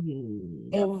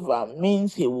 Ever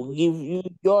means he will give you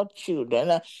your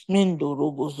children.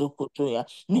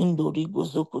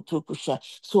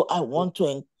 So I want to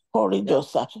encourage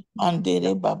us,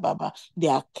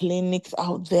 there are clinics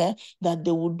out there that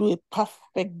they will do a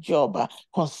perfect job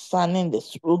concerning the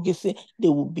surrogacy. They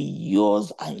will be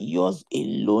yours and yours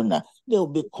alone. There will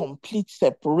be complete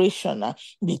separation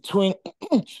between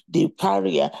the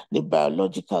carrier, the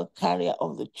biological carrier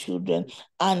of the children,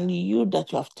 and you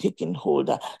that you have taken hold.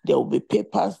 There will be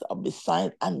papers that will be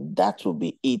signed, and that will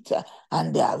be it.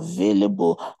 And they are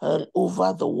available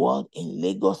over the world. In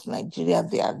Lagos, Nigeria,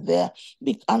 they are there.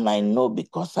 And I know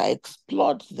because I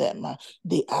explored them,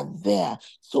 they are there.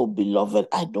 So, beloved,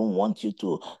 I don't want you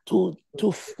to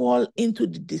fall into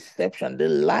the deception, the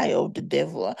lie of the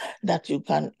devil, that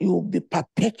you'll be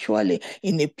perpetually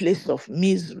in a place of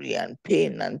misery and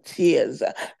pain and tears.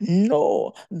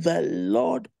 No, the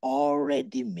Lord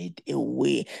already made a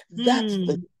way. That's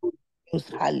the good news.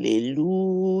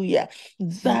 Hallelujah.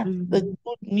 That's the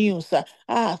good news.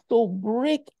 So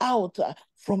break out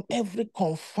from every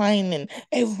confining,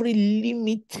 every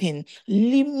limiting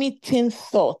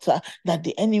thought that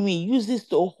the enemy uses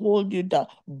to hold you down.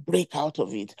 Break out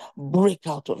of it. Break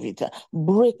out of it.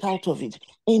 Break out of it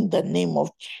in the name of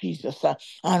Jesus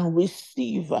and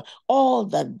receive all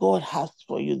that God has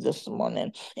for you this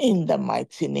morning in the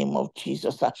mighty name of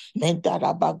Jesus.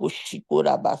 Mendarabago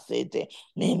shikorabasete,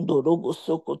 mendorogo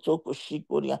sokotoko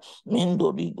shikoria,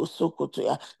 mendorigo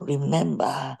sokotoya.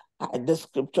 Remember, the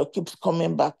scripture keeps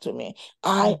coming back to me.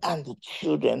 I and the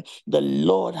children the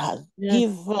Lord has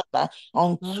given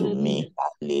unto me.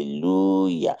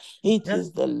 Hallelujah. It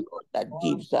is the Lord that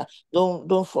gives.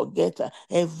 Don't forget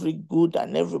every good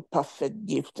and every perfect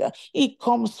gift. It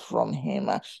comes from him.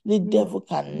 The devil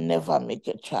can never make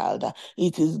a child.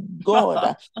 It is God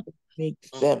that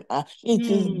makes them. It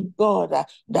is God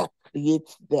that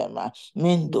creates them.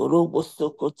 Mendorobo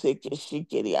sokoteke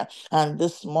shikeria. And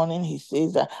this morning he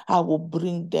says, I will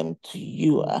bring them to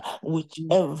you.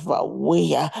 Whichever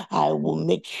way, I will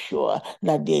make sure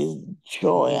that there's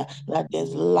joy, that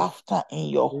there's laughter in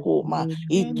your home.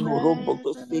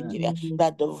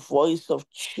 That the voice of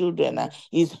children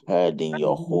is heard in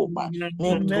your home.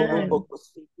 Amen.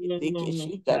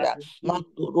 Shikara,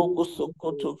 Mandorogo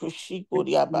Sokoto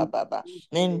Kushikoria Baba,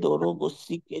 Nendorogo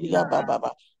Sikeria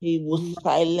Baba. He will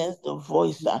silence the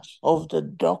voice of the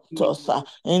doctors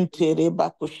in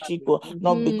Tereba Kushiko,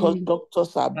 not because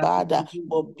doctors are bad,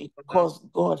 but because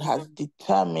God has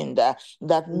determined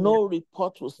that no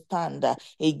report will stand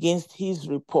against his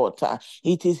report.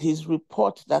 It is his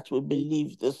report that we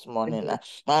believe this morning.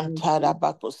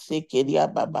 Mantarabako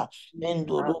Sekeria Baba,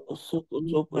 Nendorogo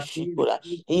Sokoto Kushikora.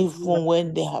 Even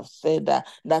when they have said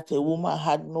that a woman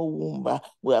had no womb,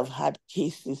 we have had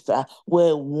cases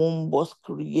where a womb was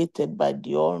created by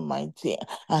the Almighty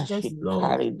and she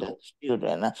carried the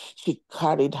children. She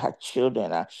carried her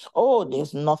children. Oh,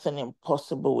 there's nothing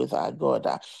impossible with our God.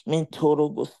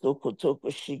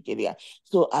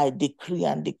 So I decree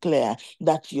and declare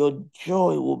that your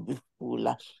joy will be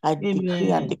full. I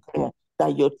decree and declare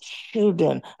that your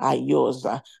children are yours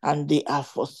and they are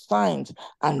for signs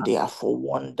and they are for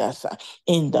wonders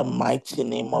in the mighty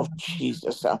name of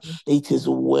Jesus. It is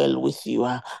well with you.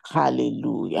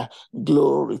 Hallelujah.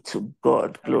 Glory to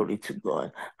God. Glory to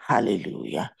God.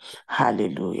 Hallelujah.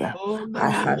 Hallelujah. I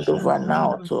hand over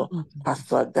now to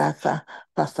Pastor Agatha.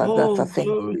 Pastor Agatha, thank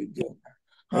you again.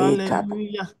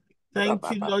 Hallelujah. Thank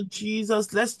you, Lord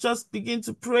Jesus. Let's just begin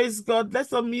to praise God.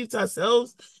 Let's unmute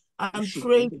ourselves and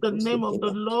praise the name of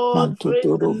the Lord. Praise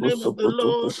the name of the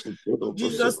Lord.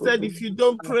 Jesus said, if you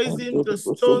don't praise him, the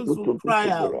stones will cry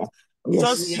out.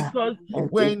 Just because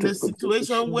we're in a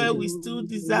situation where we still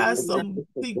desire some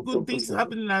good things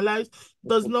happening in our lives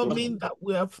does not mean that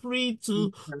we are free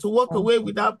to walk away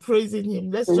without praising him.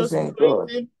 Let's just praise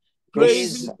him.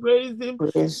 Praise him, praise him.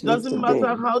 Doesn't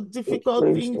matter how difficult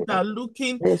things are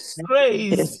looking.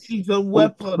 Praise is a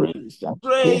weapon.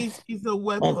 Praise is a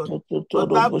weapon.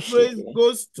 But that praise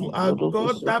goes to our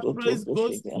God. That praise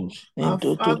goes to our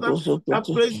Father. That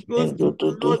praise goes to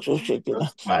the Lord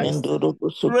Jesus Christ.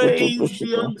 Praise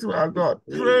be unto our God.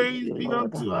 Praise be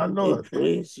unto our Lord.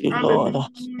 Praise you, Lord.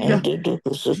 Hallelujah.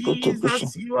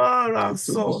 Jesus, you are our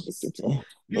source.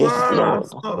 You Yes, are our Lord.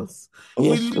 source.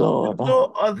 Yes, We look Lord. to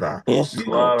no other. Yes, You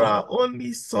Lord. are our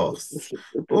only source.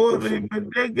 Oh,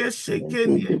 Remedege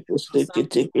Shekenya. Said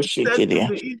to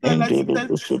the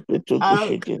Israelites,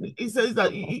 he says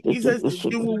that he says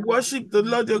you will worship the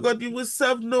Lord your God, you will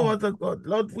serve no other God.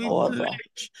 Lord, we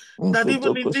pledge that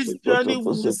even in this journey we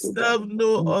will serve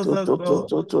no other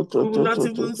God. We will not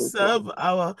even serve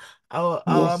our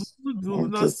mood, we will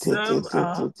not serve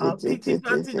our pity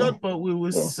party, Lord, but we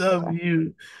will serve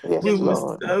you. We will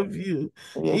serve you.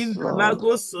 In the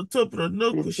Lagos Sotopro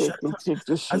no Kushata,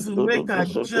 as we make our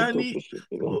journey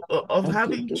of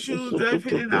having children,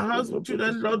 filling our house with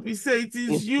children, Lord, we say it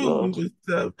is you we will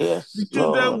serve. The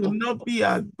children will not be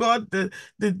our God. The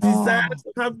desires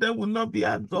to have them will not be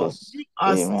our God. You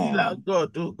are still our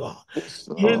God, oh God.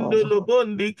 In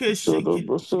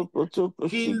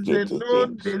the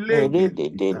known delay,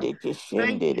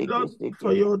 thank you, Lord,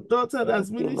 for your daughter that's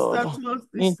ministered to us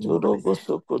this morning.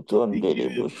 We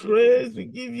give you praise, we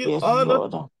give you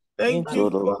honor. Thank you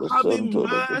for having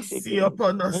mercy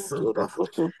upon us, oh God.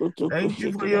 Thank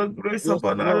you for your grace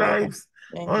upon our lives,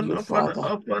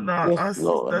 upon our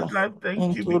sister's life.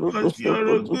 Thank you because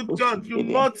you're a good God. You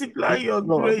multiply your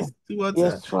grace towards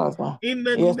her. In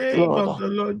the name of the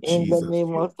Lord Jesus,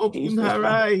 you open her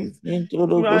eyes.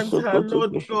 Grant her,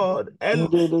 Lord God, and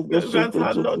grant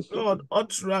her, Lord God,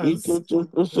 utterance,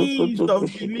 ease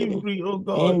of delivery, oh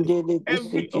God,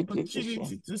 every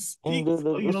opportunity to speak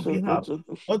on your behalf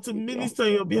or to minister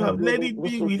on your behalf. Let it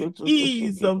be with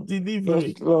ease of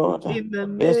delivery. In the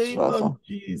name of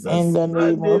Jesus. In the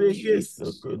name of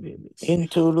Jesus.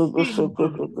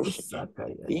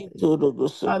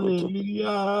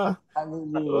 Hallelujah.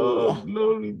 Oh,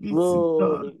 glory be to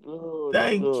God.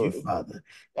 Thank you, Father.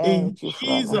 In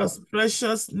Jesus'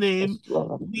 precious name,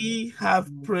 we have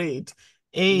prayed.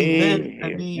 Amen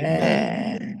and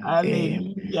amen.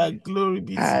 Hallelujah. Glory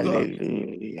be to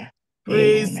God.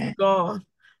 Praise God.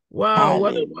 Wow,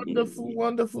 what a wonderful,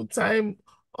 wonderful time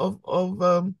of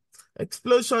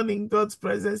explosion in God's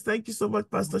presence. Thank you so much,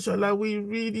 Pastor Shola. We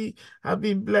really have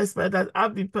been blessed by that.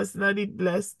 I've been personally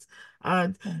blessed.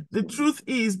 And the truth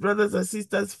is, brothers and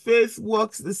sisters, faith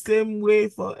works the same way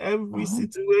for every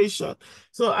situation.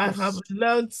 So I have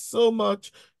learned so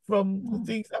much from the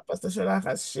things that Pastor Shola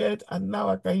has shared, and now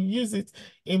I can use it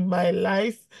in my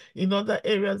life, in other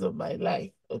areas of my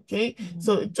life. Okay,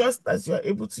 so just as you're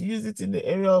able to use it in the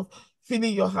area of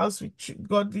filling your house with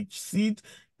godly seed,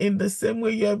 in the same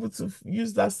way you're able to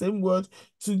use that same word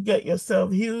to get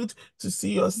yourself healed, to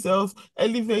see yourself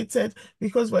elevated,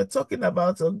 because we're talking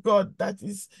about a God that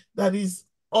is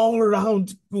all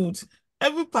around good.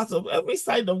 Every part of every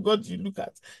side of God you look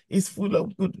at is full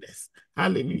of goodness.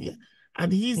 Hallelujah.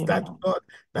 And he's that God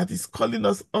that is calling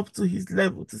us up to his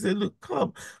level to say, look,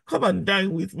 come and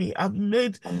dine with me. I've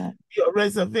made your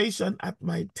reservation at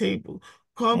my table.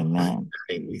 Come and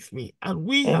dine with me. And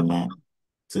we have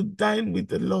to dine with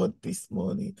the Lord this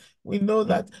morning. We know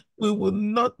that we will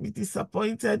not be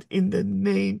disappointed in the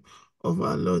name of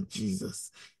our Lord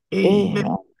Jesus.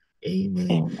 Amen.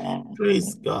 Amen.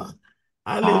 Praise God.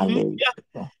 Hallelujah.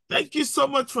 Thank you so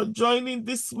much for joining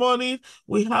this morning.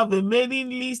 We have a mailing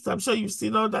list. I'm sure you've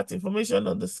seen all that information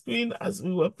on the screen as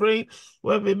we were praying.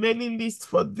 We have a mailing list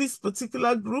for this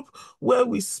particular group where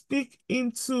we speak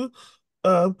into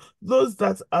those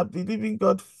that are believing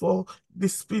God for the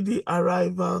speedy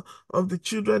arrival of the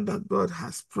children that God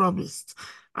has promised.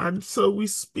 And so we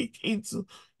speak into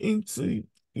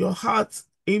your heart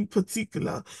in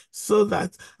particular, so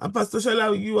that, and Pastor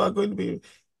Shella, you are going to be,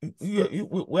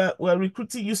 we're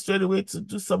recruiting you straight away to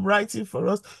do some writing for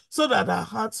us so that our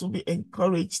hearts will be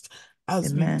encouraged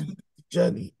as we do the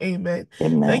journey. Amen.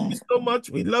 Thank you so much.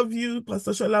 We love you,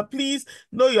 Pastor Shola. Please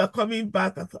know you're coming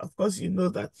back. Of course, you know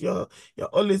that you're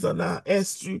always on our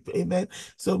airstrip. Amen.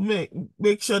 So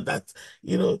make sure that,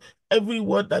 you know, every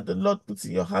word that the Lord puts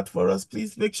in your heart for us,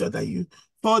 please make sure that you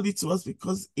forward it to us,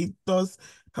 because it does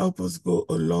help us go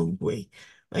a long way.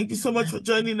 Thank you so much for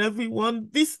joining, everyone.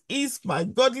 This is my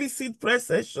Godly Seed prayer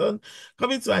session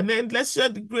coming to an end. Let's share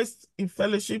the grace in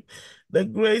fellowship, the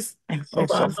grace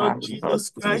of our Lord Jesus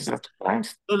Christ,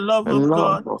 the love of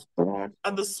God,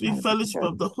 and the sweet fellowship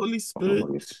of the Holy Spirit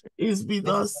is with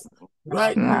us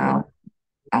right now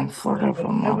and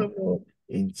forevermore.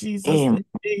 In Jesus' name,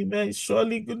 amen.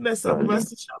 Surely goodness and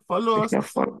mercy shall follow us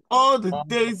all the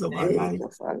days of our life,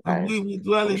 and we will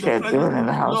dwell in the presence of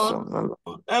the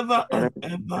Lord forever and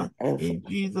ever. In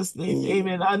Jesus' name,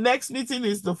 amen. Our next meeting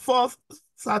is the 4th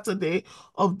Saturday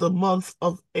of the month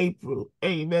of April.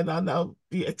 Amen. And I'll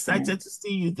be excited to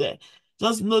see you there.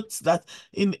 Just note that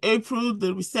in April,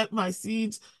 the Reset My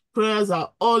Seeds prayers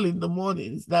are all in the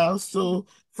mornings now. So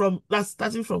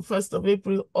starting from 1st of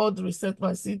April, all the Reset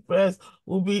My Seed prayers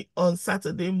will be on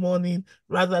Saturday morning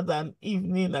rather than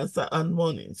evening and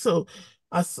morning. So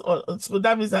so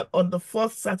that means that on the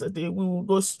 4th Saturday, we will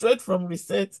go straight from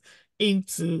Reset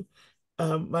into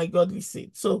My Godly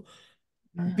Seed. So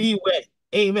beware.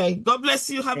 Amen. God bless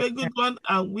you. Have a good one.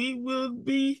 And we'll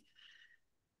be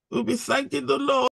thanking the Lord.